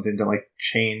writing something to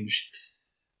change.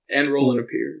 And Roland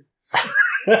appeared.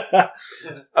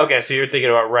 Okay, so you're thinking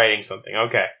about writing something.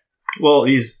 Okay. Well,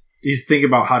 he's thinking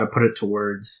about how to put it to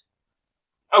words,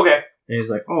 Okay. and he's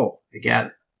like, "Oh, I got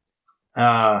it."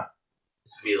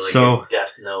 Be like So- a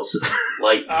Death Note.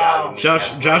 Like,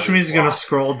 Joshua's going to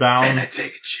scroll down. And I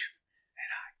take a chip.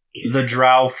 The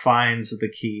drow finds the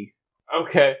key.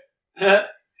 Okay.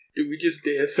 Do we just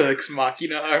Deus Ex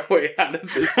Machina our way out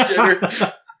of this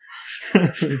jitter?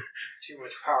 It's too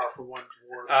much power for one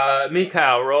dwarf.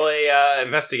 Mikhail, roll a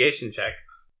investigation check.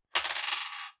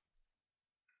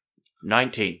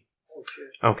 19. Oh, shit.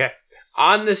 Okay.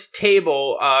 On this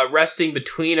table, resting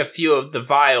between a few of the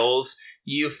vials,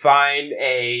 you find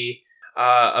a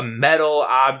metal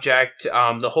object.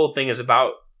 The whole thing is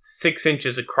about 6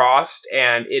 inches across,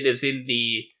 and it is in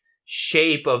the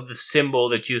shape of the symbol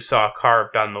that you saw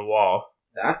carved on the wall.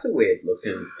 That's a weird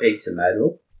looking piece of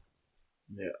metal.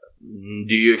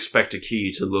 Do you expect a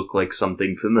key to look like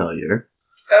something familiar?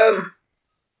 I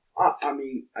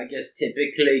mean, I guess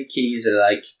typically keys are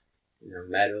like,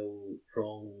 metal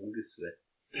prongs with...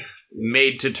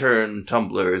 Made to turn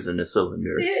tumblers in a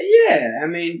cylinder. Yeah, I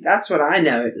mean, that's what I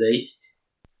know at least.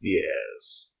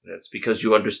 Yes. That's because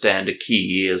you understand a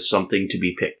key is something to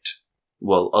be picked.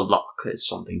 Well, a lock is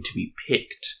something to be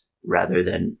picked, rather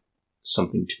than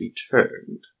something to be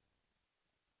turned.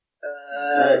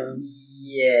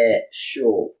 Yeah,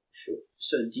 sure.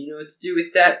 So, do you know what to do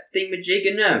with that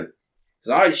thingamajig or no?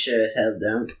 Because I sure as hell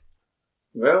don't.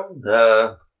 Well,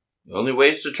 the only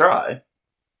way's to try.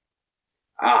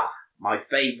 My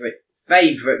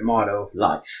favorite motto of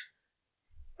life.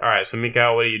 Alright, so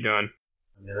Mikhail, what are you doing?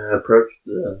 I'm gonna approach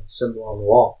the symbol on the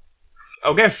wall.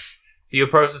 Okay. You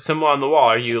approach the symbol on the wall.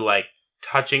 Are you,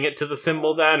 touching it to the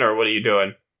symbol then, or what are you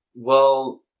doing?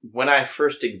 Well, when I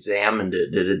first examined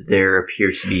it, did there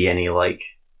appear to be any,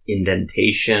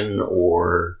 indentation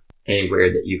or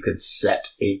anywhere that you could set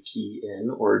a key in?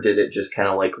 Or did it just kind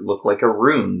of, look like a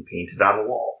rune painted on a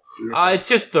wall? It's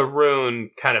just the rune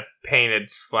kind of painted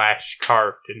 /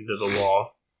 carved into the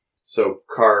wall. So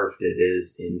carved it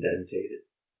is indentated.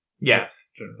 Yes.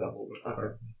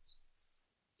 Okay,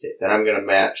 then I'm gonna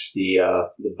match the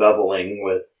beveling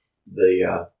with the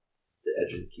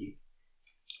edge of the key.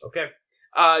 Okay.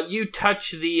 You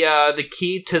touch the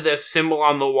key to this symbol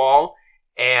on the wall,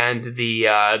 and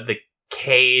the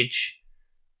cage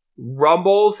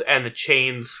rumbles, and the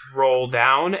chains roll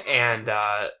down, and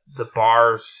the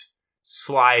bars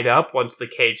slide up once the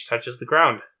cage touches the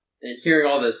ground. And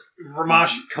hearing all this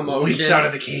Ramash commotion, leaps out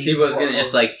of the cage. Sibo's gonna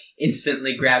just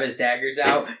instantly grab his daggers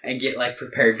out and get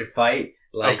prepared to fight.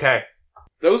 Okay.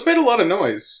 Those made a lot of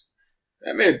noise.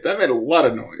 That made a lot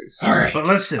of noise. All right. But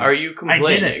listen, Are you I did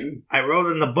complaining? it. I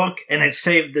wrote in the book, and it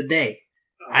saved the day.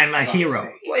 I'm a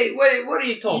hero. Wait, what are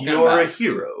you talking You're about? a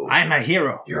hero. I'm a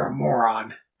hero. You're a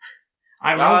moron.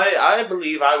 I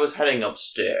believe I was heading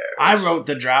upstairs. I wrote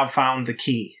the drow found the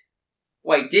key.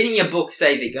 Wait, didn't your book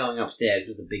say that going upstairs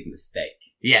was a big mistake?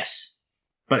 Yes,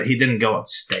 but he didn't go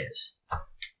upstairs.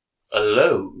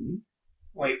 Alone?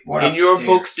 Wait, what? In your upstairs?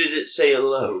 book, did it say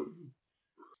alone?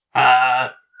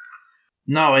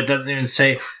 No, it doesn't even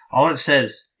say. All it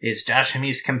says is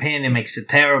Joshua's companion makes a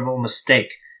terrible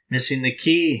mistake, missing the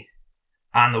key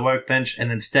on the workbench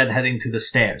and instead heading to the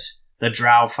stairs. The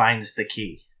drow finds the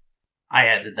key. I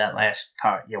added that last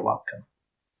part. You're welcome.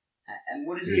 And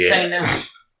what does it say now?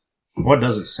 What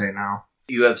does it say now?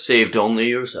 You have saved only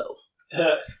yourself.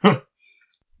 The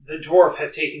dwarf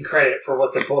has taken credit for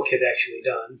what the book has actually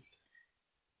done.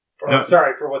 For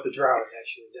what the drow has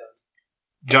actually done.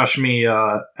 Joshmi,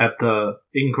 at the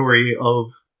inquiry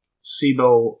of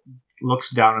Sibo,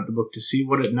 looks down at the book to see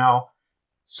what it now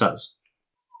says.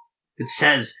 It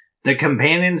says, the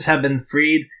companions have been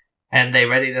freed, and they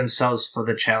ready themselves for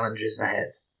the challenges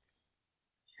ahead.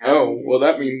 Oh, well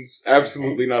that means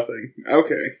absolutely nothing.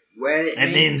 Okay. Well,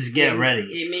 It means get ready.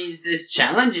 It means there's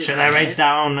challenges. Should I write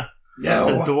down No.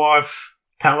 the dwarf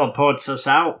teleports us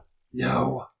out?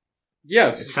 No. It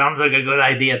Yes. sounds like a good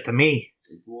idea to me.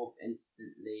 The dwarf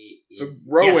instantly The is...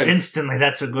 Rowan. Yes, instantly,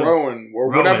 that's a good... Rowan,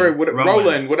 or Roland,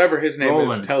 Roland, whatever his name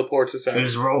Roland. is, teleports us out. It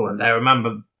was Roland, I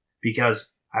remember,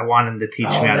 because I want him to teach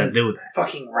me how to do that.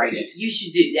 Fucking write it. You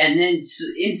should do... And then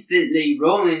instantly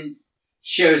Roland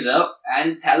shows up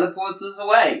and teleports us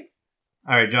away.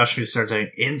 Alright, Joshua starts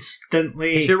saying,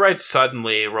 instantly... You should write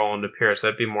suddenly Roland appears.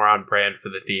 That'd be more on brand for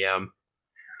the DM.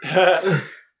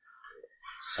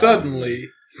 Suddenly.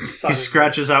 He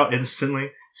scratches out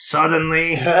instantly.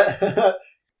 Suddenly, the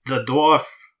dwarf...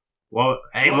 Well,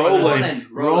 hey, Roland.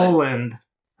 Roland.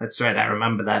 That's right, I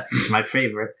remember that. He's my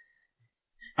favorite.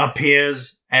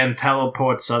 Appears and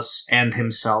teleports us and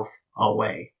himself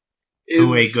away.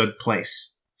 To a good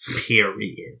place.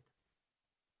 Period.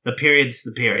 The period's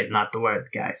the period, not the word,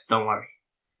 guys. Don't worry.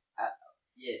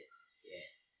 Yes. Yeah.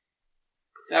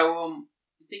 So,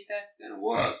 you think that's gonna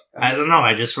work? I don't know,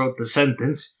 I just wrote the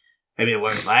sentence. Maybe it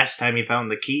worked last time he found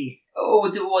the key. Or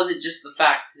was it just the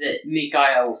fact that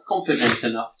Mikael was confident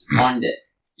enough to find it?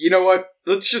 You know what?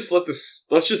 Let's just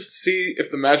see if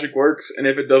the magic works, and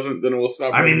if it doesn't, then we'll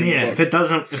stop. I mean, writing the yeah, book.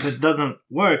 if it doesn't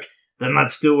work, then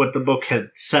let's do what the book had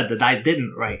said that I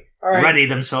didn't write. All right. Ready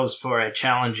themselves for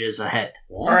challenges ahead.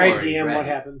 All right, DM, what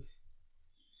happens?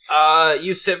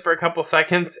 You sit for a couple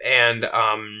seconds, and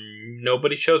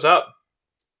nobody shows up.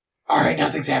 All right,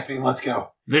 nothing's happening. Let's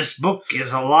go. This book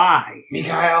is a lie.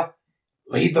 Mikhail,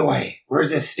 lead the way.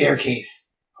 Where's this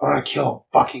staircase? I want to kill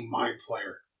a fucking mind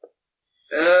flayer.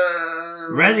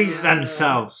 Readies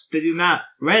themselves. They do not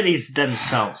readies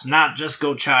themselves, not just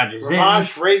go charges in.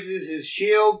 Ramash raises his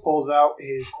shield, pulls out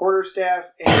his quarterstaff,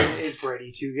 and is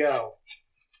ready to go.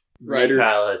 Ryder,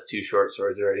 Kyle has 2 short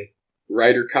swords already.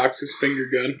 Ryder cocks his finger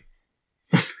gun.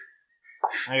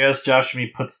 I guess Joshua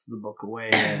puts the book away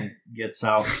and gets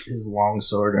out his long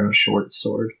sword and a short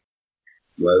sword.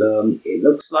 Well, it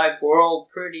looks like we're all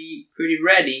pretty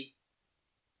ready.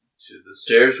 To the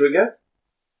stairs we go.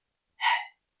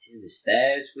 To the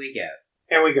stairs we go.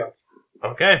 And we go.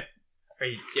 Okay. Are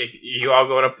you all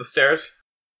going up the stairs?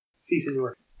 Si,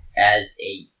 senor. As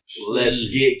a team. Let's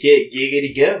get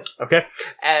giggity go. Okay.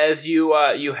 As you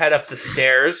head up the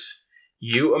stairs,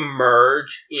 you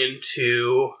emerge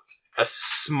into a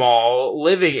small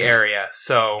living area.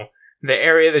 So the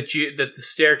area that the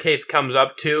staircase comes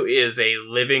up to is a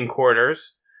living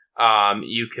quarters.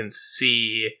 You can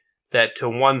see that to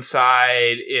one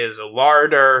side is a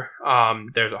larder.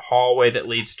 There's a hallway that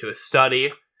leads to a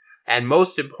study. And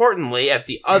most importantly, at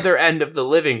the other end of the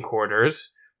living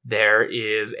quarters, there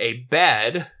is a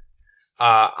bed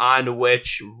on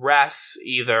which rests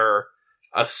either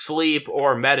asleep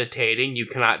or meditating, you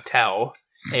cannot tell,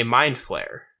 a mind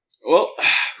flayer. Well,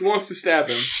 who wants to stab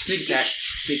him? Sneak attack.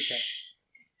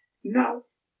 No.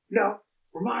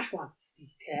 Ramash wants to sneak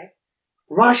attack.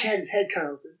 Ramash had his head cut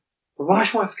open.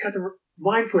 Ramash wants to cut the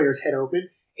mind flayer's head open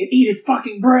and eat its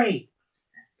fucking brain.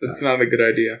 That's not a good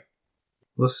idea.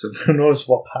 Listen, who knows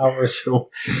what powers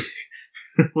he'll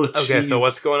Okay, achieve. so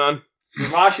what's going on?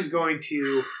 Ramash is going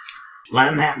to...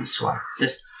 Let him have this one.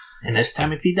 This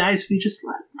time, if he dies, we just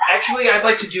let him. Actually, I'd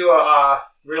like to do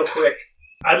real quick.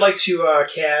 I'd like to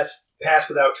cast Pass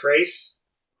Without Trace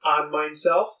on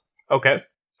myself. Okay.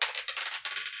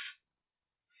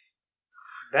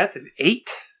 That's an 8.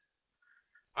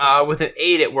 With an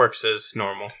 8, it works as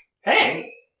normal.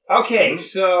 Hey! Okay,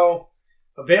 so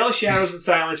a veil of shadows and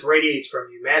silence radiates from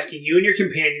you, masking you and your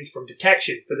companions from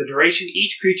detection. For the duration,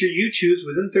 each creature you choose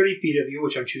within 30 feet of you,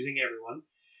 which I'm choosing everyone,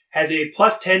 has a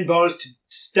plus 10 bonus to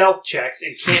stealth checks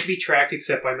and can't be tracked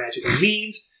except by magical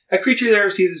means. A creature that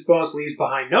receives this bonus leaves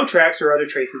behind no tracks or other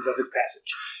traces of its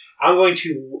passage. I'm going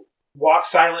to walk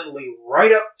silently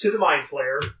right up to the mind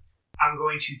flayer. I'm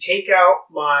going to take out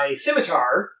my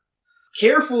scimitar,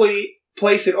 carefully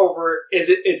place it over. Is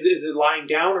it lying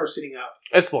down or sitting up?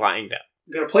 It's lying down.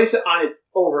 I'm going to place it on it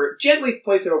over, gently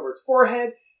place it over its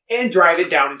forehead, and drive it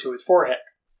down into its forehead.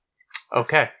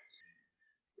 Okay.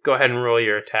 Go ahead and roll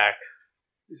your attack.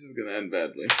 This is gonna end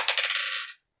badly.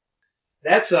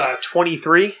 That's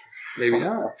 23. Maybe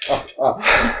not.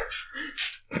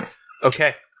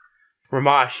 Okay.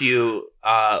 Ramash, you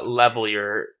level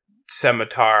your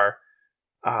scimitar,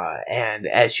 and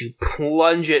as you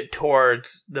plunge it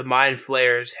towards the Mind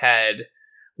Flayer's head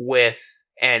with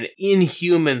an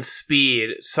inhuman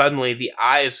speed, suddenly the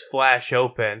eyes flash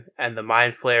open, and the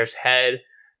Mind Flayer's head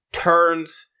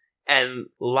turns and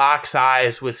locks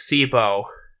eyes with Sibo.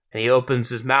 And he opens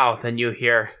his mouth, and you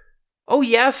hear, "Oh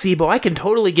yeah, Sibo, I can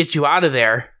totally get you out of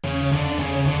there."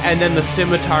 And then the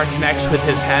scimitar connects with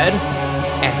his head,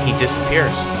 and he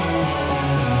disappears.